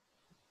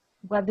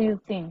 What do you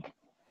think?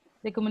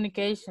 the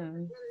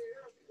communication.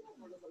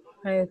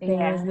 I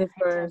think is the it's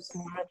first.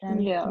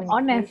 important. Yeah.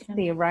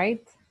 Honesty,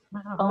 right?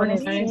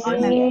 Honesty.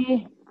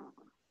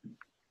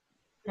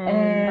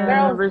 And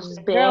Girls,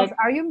 respect.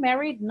 are you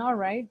married? No,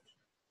 right?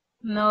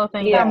 no,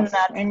 thank Yes,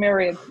 God. I'm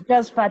married.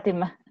 Just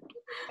Fatima.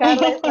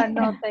 Carla is like,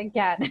 no, thank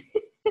God.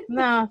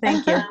 No,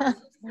 thank you.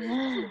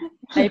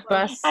 I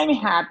pass. I'm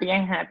happy.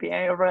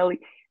 I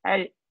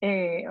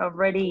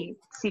already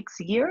 6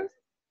 years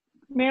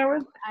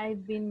married.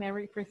 I've been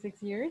married for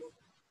 6 years.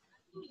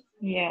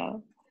 Yeah.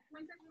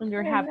 And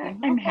you're happy.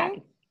 I'm Okay,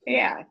 happy.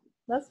 Yeah.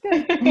 that's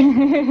good.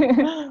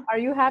 Are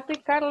you happy,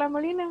 Carla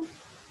Molina?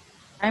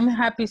 I'm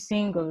happy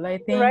single. I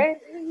think Right?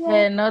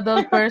 Yeah. not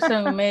all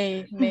person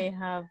may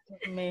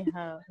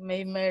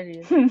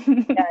marry.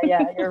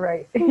 Yeah, you're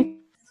right.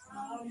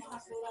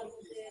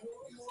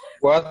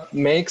 What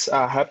makes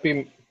a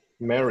happy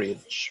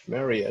marriage?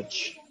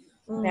 Marriage.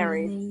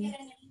 Married.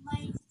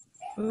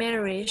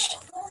 Marriage.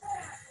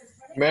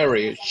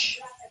 Marriage.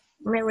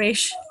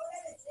 Marriage.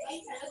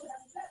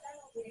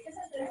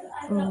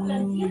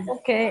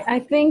 Okay, I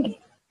think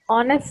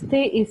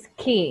honesty is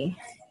key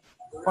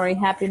for a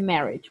happy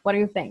marriage. What do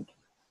you think?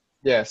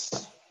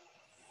 Yes.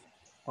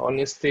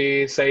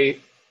 Honesty. Say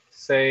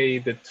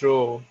the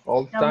truth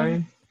all the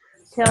time.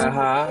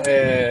 Tell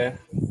me.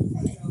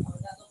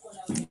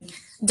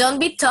 Don't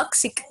be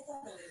toxic.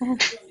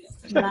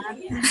 not,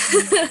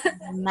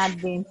 not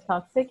being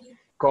toxic.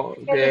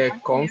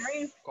 Confidence.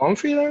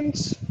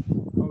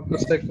 How to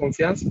say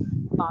confianza?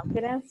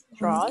 Confidence,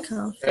 trust.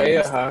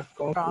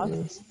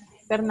 Confidence.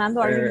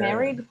 Fernando, are you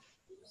married?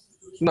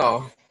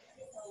 No.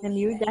 And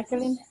you,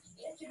 Jacqueline?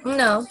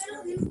 No.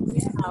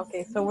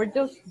 Okay, so we're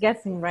just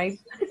guessing, right?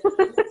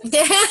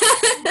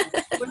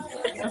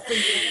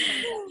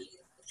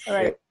 All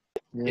right.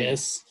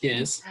 Yes.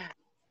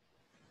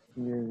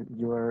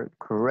 You are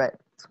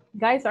correct.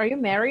 Guys, are you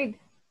married?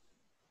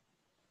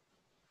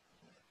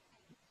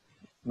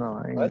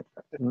 No,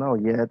 no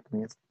yet,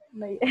 miss.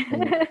 No.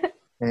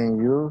 And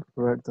you,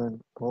 Roberto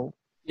and Paul?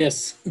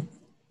 Yes.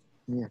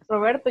 Yes.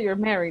 Roberto, you're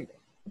married.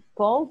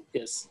 Paul?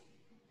 Yes.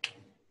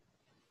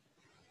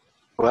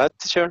 What,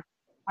 teacher?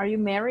 Are you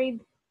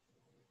married?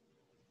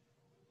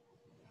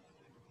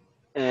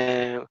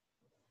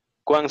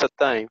 Once a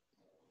time.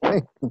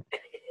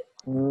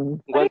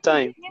 One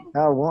time.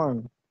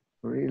 One.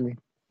 Really?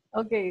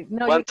 Okay.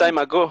 No. One time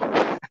ago.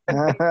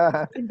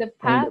 In the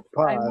past,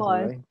 I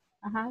was.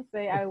 Right?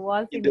 Say I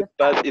was in the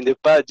past. In the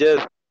past,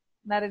 yes.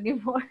 Not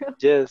anymore.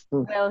 Yes.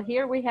 Well,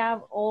 here we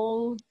have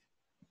all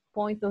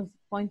points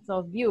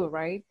of view,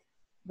 right?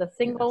 The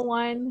single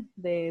one,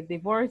 the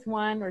divorced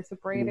one or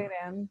separated,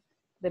 and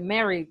the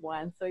married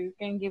one. So you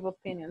can give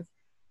opinions.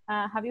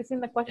 Have you seen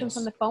the questions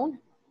on the phone?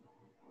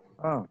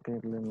 Oh, okay,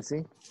 let me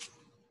see.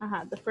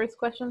 The first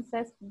question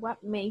says,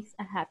 what makes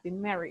a happy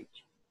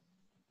marriage?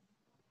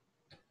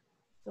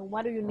 So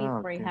what do you need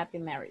for a happy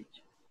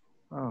marriage?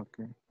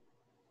 Okay.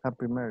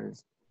 Happy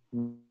marriage.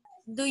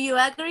 Do you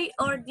agree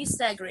or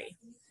disagree?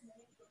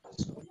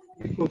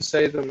 People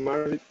say the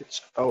marriage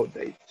is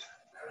outdated.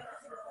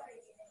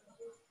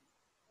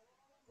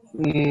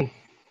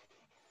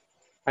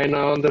 I don't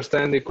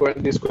understand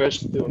this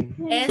question.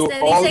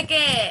 Dice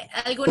que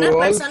algunas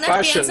personas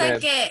piensan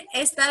que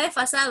está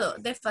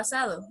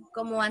desfasado,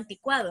 como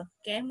anticuado,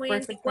 que es muy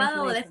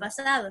anticuado o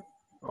desfasado.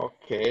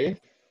 Okay.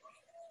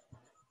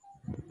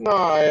 No,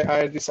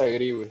 I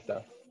disagree with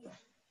that.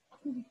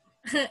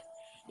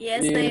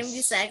 Yes, I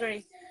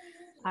disagree.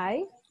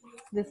 I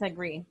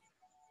disagree.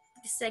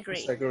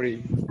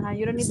 Disagree.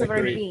 You don't need the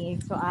verb be,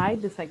 so I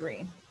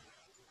disagree.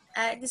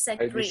 I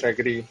disagree. I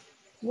disagree.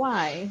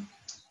 Why?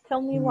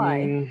 Tell me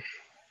why.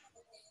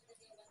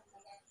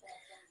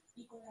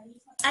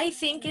 I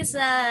think it's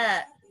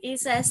a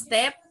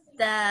step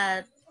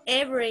that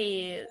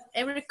every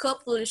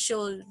couple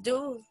should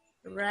do,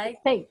 right?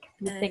 Take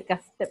a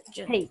step.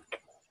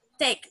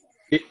 Take.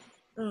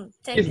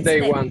 If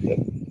they want it.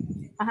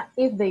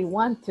 If they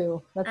want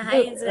to. That's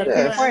good.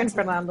 That's important,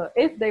 Fernando.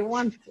 If they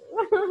want to.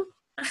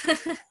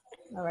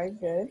 All right,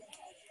 good.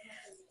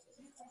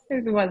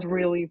 It was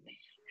really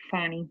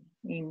funny.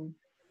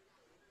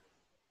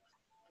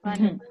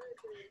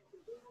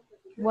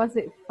 Was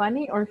it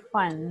funny or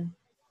fun?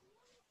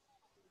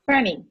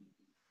 Funny.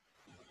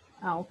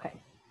 Oh, okay.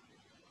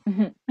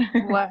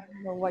 What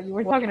you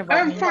were talking about?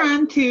 I'm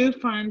fun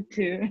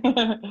too.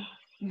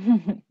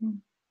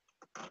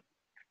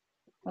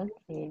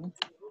 Okay.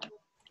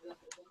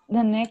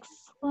 The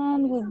next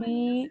one will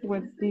be,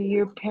 what do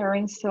your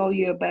parents tell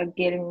you about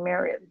getting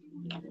married?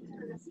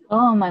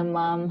 oh, my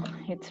mom,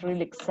 it's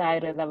really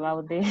excited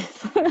about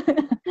this.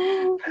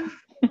 How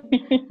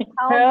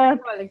old are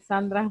you,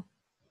 Alexandra?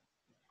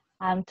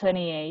 I'm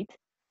 28.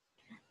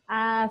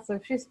 So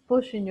she's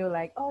pushing you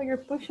like, oh, you're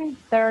pushing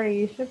 30.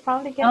 You should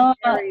probably get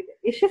married.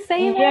 Is she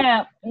saying that?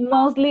 Yeah,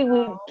 mostly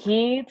with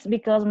kids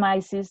because my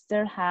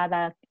sister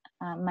had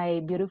my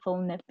beautiful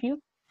nephew.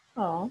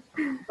 Oh.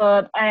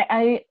 But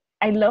I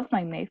love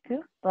my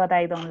nephew, but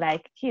I don't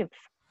like kids.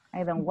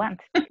 I don't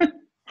want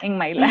in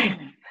my life.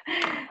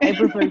 I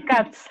prefer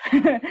cats.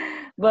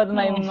 But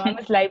my mom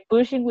is like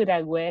pushing with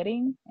a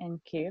wedding and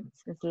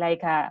kids. It's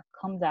like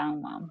calm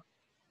down, mom.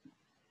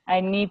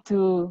 I need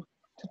to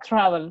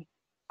travel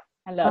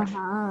a lot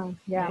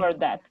for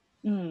that.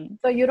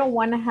 So you don't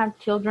want to have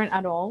children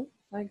at all,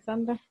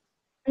 Alexandra?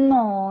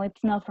 No,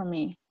 it's not for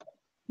me.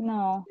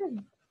 No.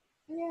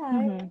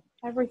 Yeah,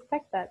 I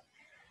respect that.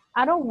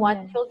 I don't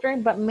want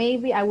children, but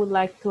maybe I would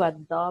like to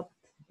adopt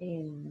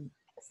in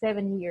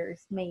 7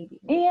 years, maybe.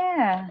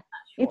 Yeah,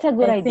 it's a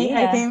good idea.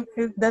 I think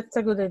that's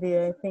a good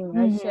idea. I think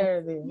I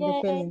share the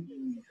feeling.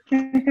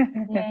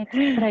 Yeah, it's a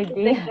good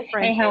idea.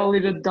 I have a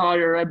little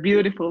daughter, a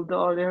beautiful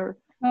daughter.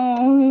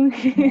 Oh,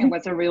 I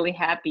was really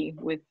happy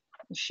with.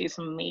 She's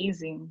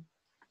amazing.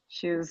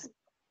 She's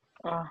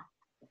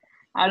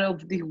out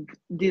of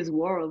this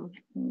world.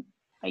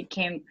 I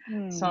can't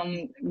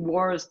some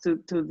words to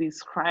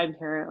describe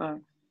her.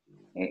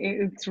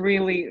 It's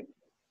really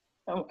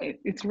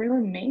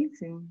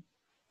amazing.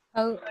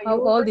 How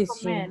old is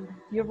she?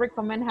 You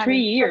recommend 3 having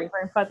years.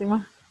 children,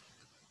 Fatima?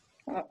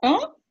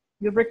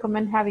 You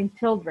recommend having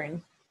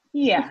children?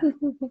 Yeah.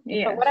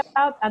 But what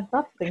about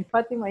adopting,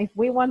 Fatima? If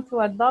we want to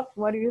adopt,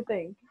 what do you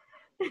think?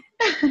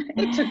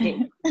 It's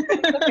okay.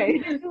 It's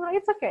okay.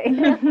 It's okay.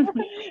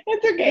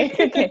 It's okay. It's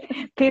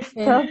okay. This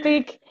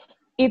topic,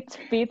 it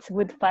fits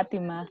with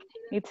Fatima.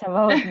 It's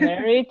about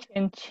marriage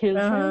and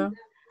children.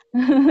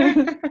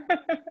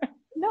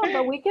 No,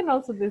 but we can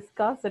also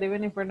discuss it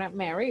even if we're not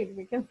married.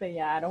 We can say,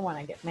 yeah, I don't want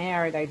to get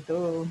married. I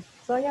do.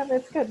 So yeah,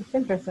 that's good. It's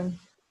interesting.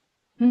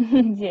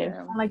 Yes.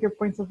 I like your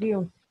points of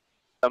view.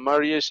 The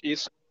marriage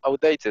is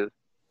outdated,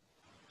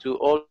 too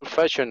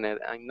old-fashioned,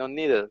 and not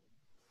needed.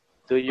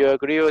 Do you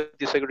agree or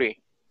disagree?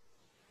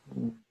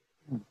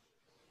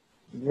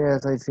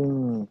 Yes, I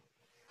think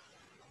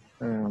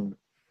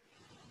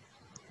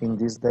in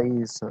these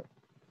days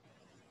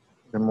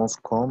the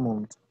most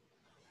common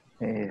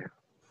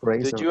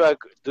phrase. Do you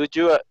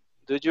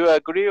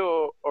agree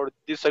or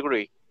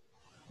disagree?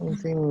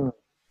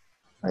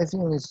 I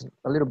think it's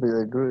a little bit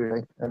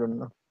agree. I don't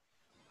know.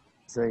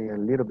 Say a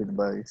little bit,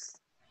 but it's,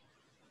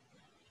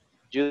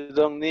 You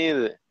don't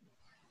need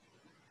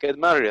get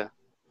married.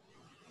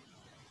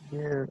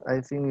 yeah,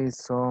 I think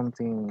it's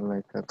something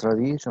like a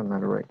traditional,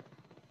 right?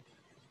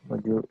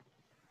 But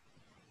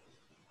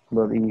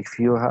if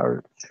you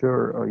are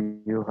sure or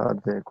you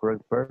have the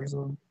correct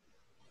person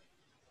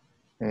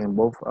and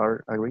both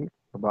are agree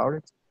about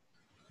it,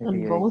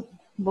 And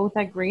both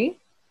agree?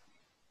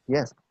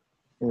 yes,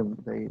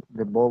 they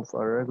both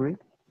are agree.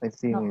 I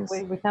think No, it's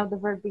wait, without the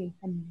verb be.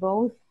 And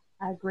both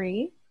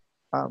agree.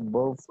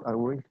 both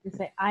agree. You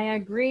say, I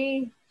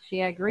agree,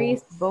 she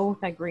agrees,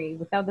 both agree,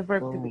 without the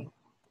verb to be.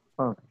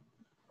 Oh,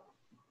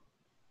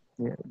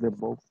 yeah, they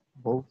both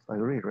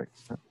agree, right?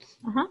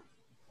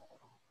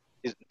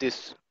 Is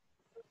this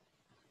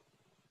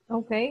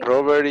Okay.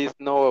 Robert is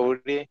no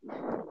agree?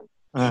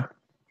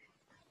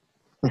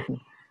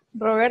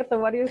 Roberto,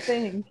 what do you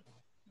think?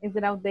 Is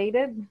it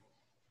outdated?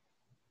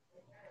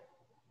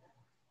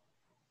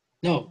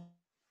 No.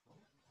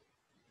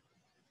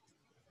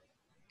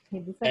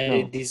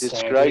 I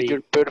Describe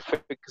your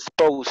perfect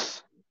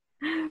spouse.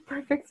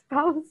 Perfect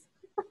spouse.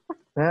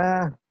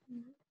 Yeah.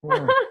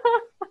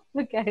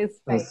 Look at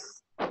his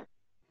face.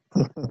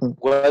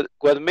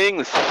 What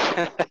means?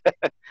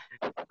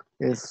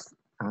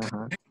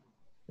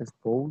 It's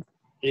both.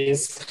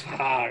 It's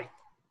hard.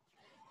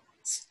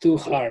 It's too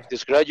hard.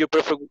 Describe your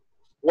perfect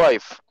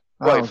wife.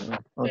 Okay.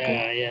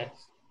 Yeah.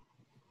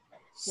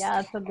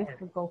 Yeah, that's a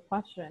difficult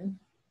question.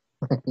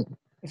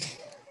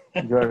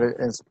 You are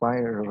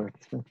inspired, Robert.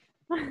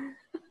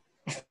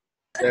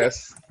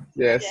 Yes,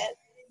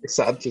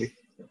 exactly.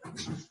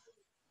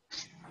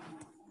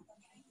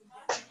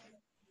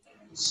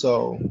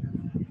 So,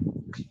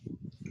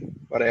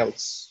 what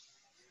else?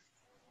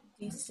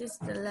 This is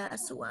the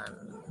last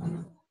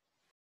one.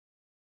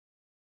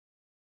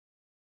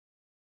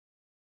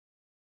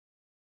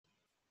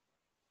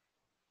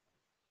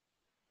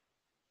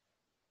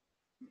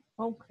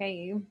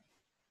 Okay.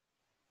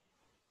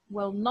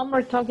 Well, no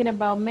more talking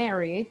about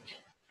marriage.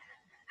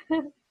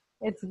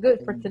 It's good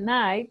for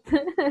tonight.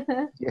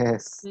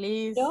 Yes.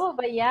 Please. No,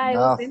 but yeah, it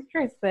was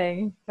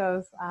interesting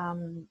because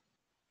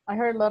I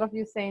heard a lot of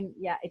you saying,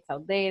 yeah, it's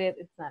outdated,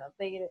 it's not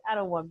outdated, I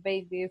don't want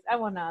babies, I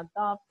want to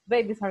adopt,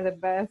 babies are the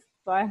best.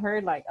 So I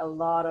heard like a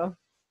lot of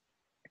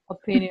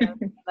opinions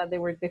that they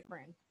were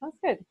different. That's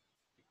good.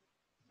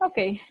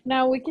 Okay,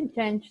 now we can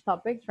change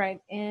topics, right?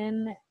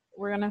 And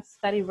we're gonna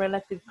study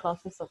relative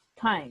clauses of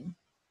time.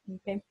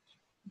 Okay,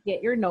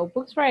 get your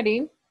notebooks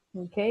ready.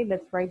 Okay,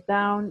 let's write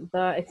down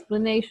the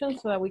explanation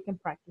so that we can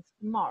practice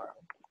tomorrow.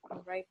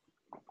 All right,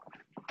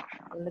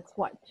 let's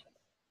watch.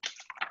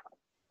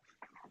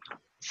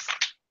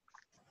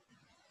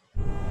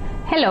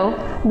 Hello,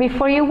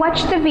 before you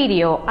watch the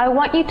video, I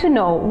want you to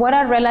know what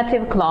a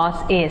relative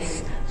clause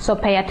is, so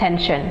pay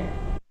attention.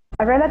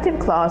 A relative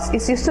clause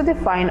is used to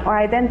define or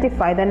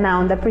identify the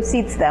noun that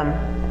precedes them.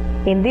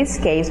 In this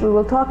case, we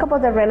will talk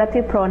about the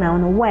relative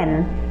pronoun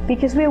when,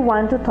 because we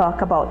want to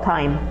talk about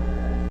time.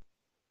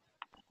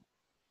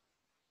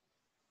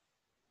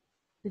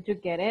 Did you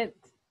get it?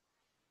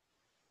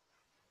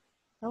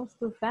 That was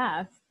too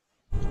fast.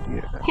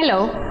 Yeah.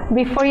 Hello,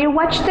 before you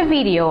watch the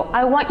video,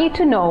 I want you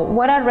to know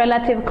what a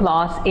relative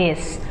clause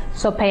is,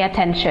 so pay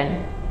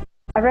attention.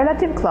 A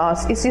relative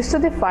clause is used to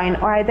define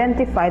or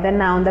identify the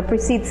noun that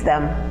precedes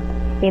them.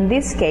 In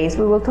this case,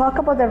 we will talk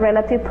about the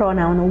relative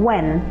pronoun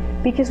when,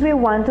 because we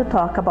want to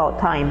talk about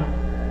time.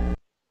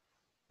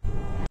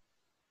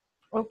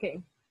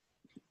 Okay.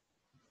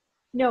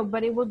 No,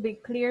 but it will be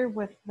clear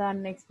with the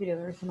next video.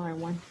 There's another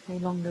one, a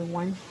longer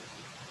one.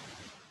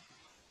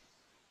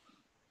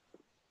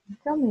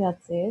 Tell me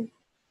that's it.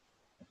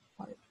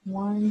 Part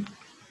one.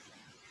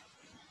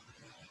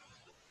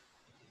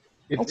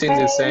 It's in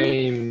the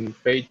same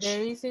page.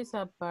 There is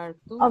a part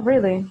 2. Oh,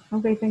 really?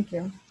 Okay, thank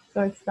you.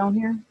 So it's down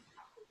here?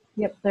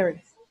 Yep, there it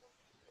is.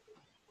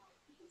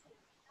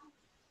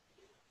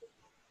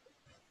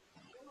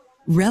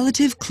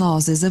 Relative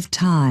clauses of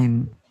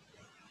time.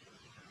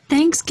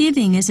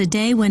 Thanksgiving is a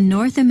day when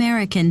North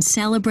Americans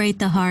celebrate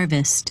the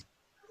harvest.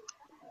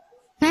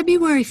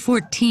 February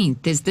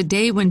 14th is the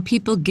day when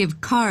people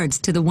give cards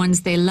to the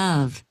ones they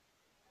love.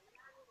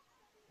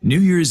 New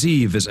Year's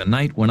Eve is a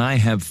night when I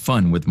have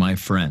fun with my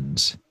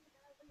friends.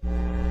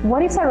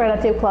 What is a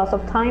relative clause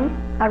of time?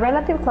 A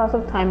relative clause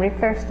of time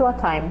refers to a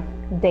time,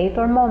 date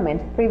or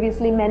moment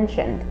previously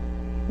mentioned.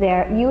 They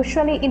are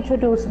usually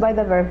introduced by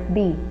the verb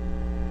be.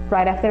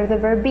 Right after the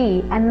verb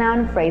be, a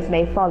noun phrase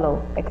may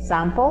follow.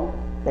 Example,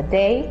 the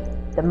day,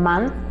 the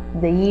month,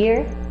 the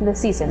year, the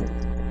season.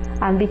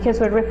 And because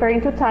we're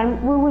referring to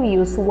time, we will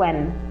use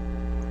when.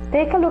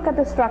 Take a look at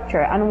the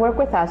structure and work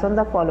with us on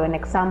the following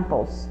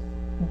examples.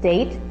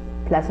 Date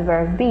plus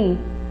verb be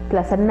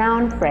plus a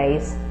noun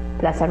phrase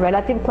plus a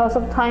relative clause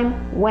of time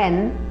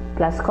when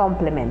plus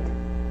complement.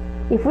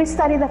 If we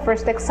study the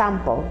first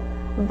example,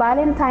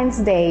 Valentine's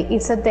Day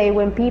is a day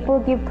when people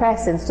give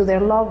presents to their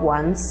loved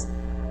ones.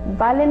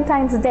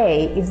 Valentine's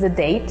Day is the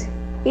date,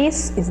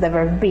 is the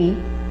verb be,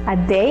 a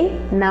day,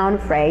 noun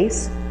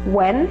phrase,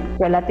 when,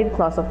 relative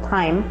clause of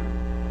time,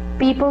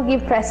 people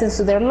give presents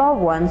to their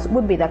loved ones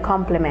would be the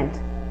complement.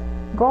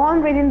 Go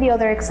on reading the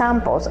other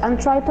examples and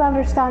try to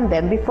understand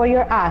them before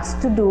you're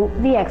asked to do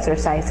the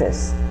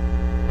exercises.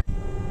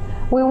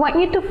 We want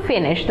you to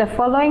finish the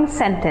following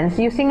sentence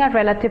using a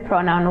relative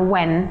pronoun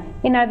when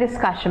in our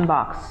discussion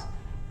box.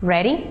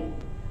 Ready?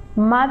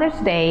 Mother's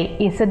Day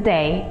is a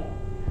day.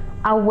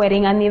 A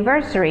wedding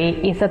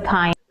anniversary is a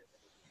time.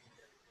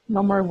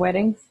 No more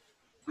weddings.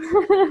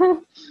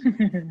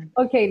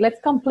 Okay,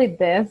 let's complete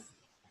this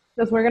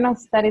because we're gonna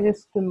study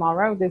this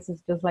tomorrow. This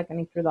is just like an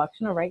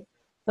introduction, all right?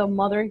 So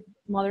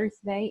Mother's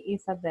Day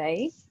is a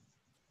day.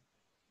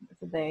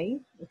 It's a day.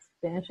 Let's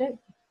finish it.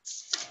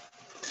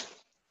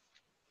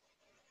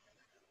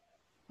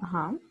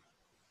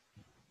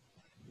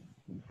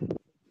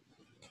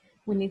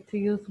 We need to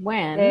use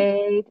when.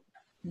 Date.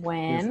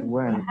 When.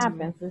 When. What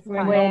happens this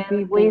time?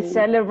 When we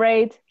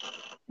celebrate.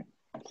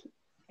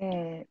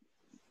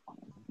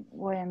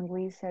 When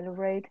we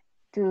celebrate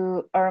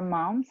to our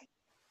moms.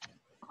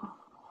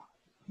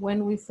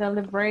 When we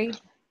celebrate.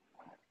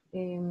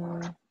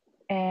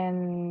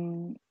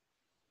 And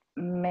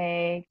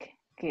make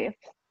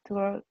gifts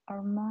to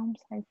our moms,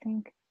 I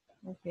think.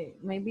 Okay,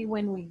 maybe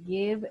when we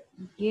give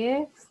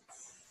gifts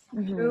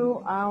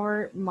to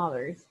our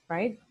mothers,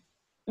 right?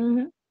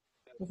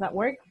 Does that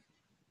work?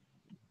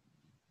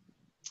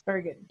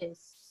 Very good.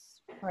 Yes.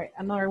 All right,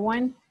 another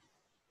one.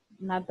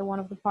 Not the one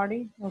of the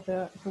party, of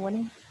the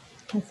wedding.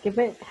 Let's skip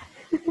it.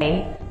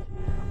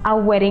 A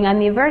wedding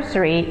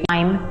anniversary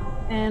time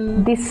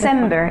and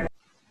December.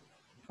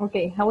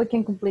 Okay, how we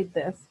can complete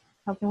this?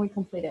 How can we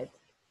complete it?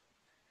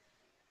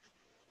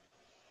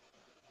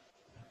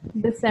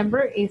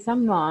 December is a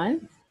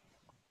month.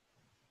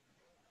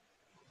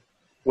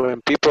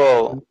 When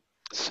people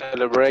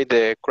celebrate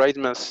the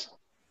Christmas.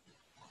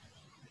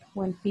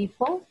 When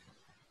people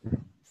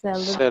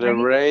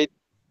celebrate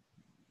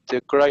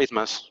the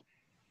Christmas.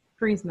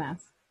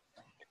 Christmas.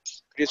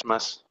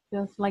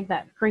 Just like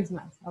that,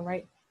 Christmas, all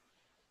right?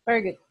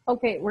 Very good.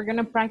 Okay, we're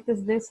gonna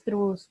practice this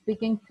through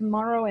speaking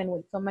tomorrow and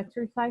with some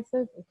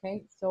exercises,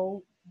 okay?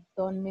 So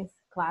don't miss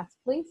class,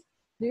 please.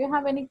 Do you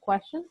have any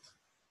questions?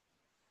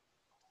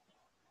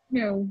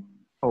 No.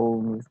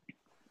 Oh,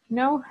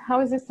 No? How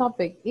is this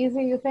topic?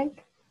 Easy, you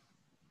think?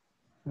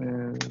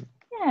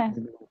 Yeah,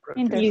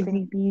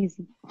 interesting.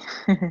 Easy.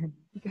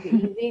 It could be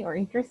easy or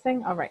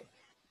interesting. All right.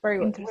 Very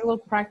good. We will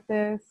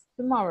practice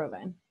tomorrow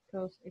then.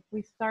 Because if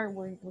we start,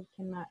 we're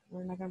not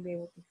going to be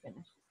able to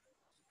finish.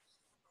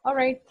 All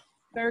right.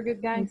 Very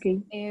good, guys. Okay.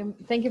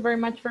 Thank you very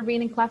much for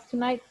being in class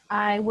tonight.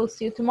 I will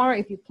see you tomorrow.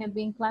 If you can't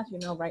be in class, you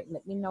know, right?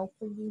 Let me know,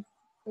 please.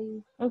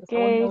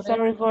 Okay,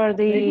 sorry for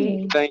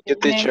the... Thank you,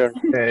 teacher.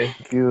 Okay.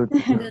 cute.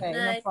 Okay,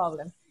 no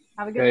problem.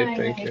 Have a good Okay, night.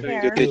 thank Take you.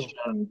 Thank you, care. teacher.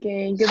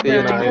 Okay, See you goodbye.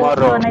 Have a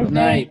tomorrow. nice Good day.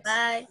 night.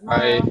 Bye.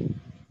 Bye. Tomorrow.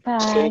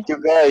 Bye. Thank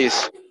you,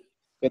 guys.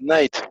 Good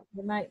night.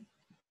 Good night.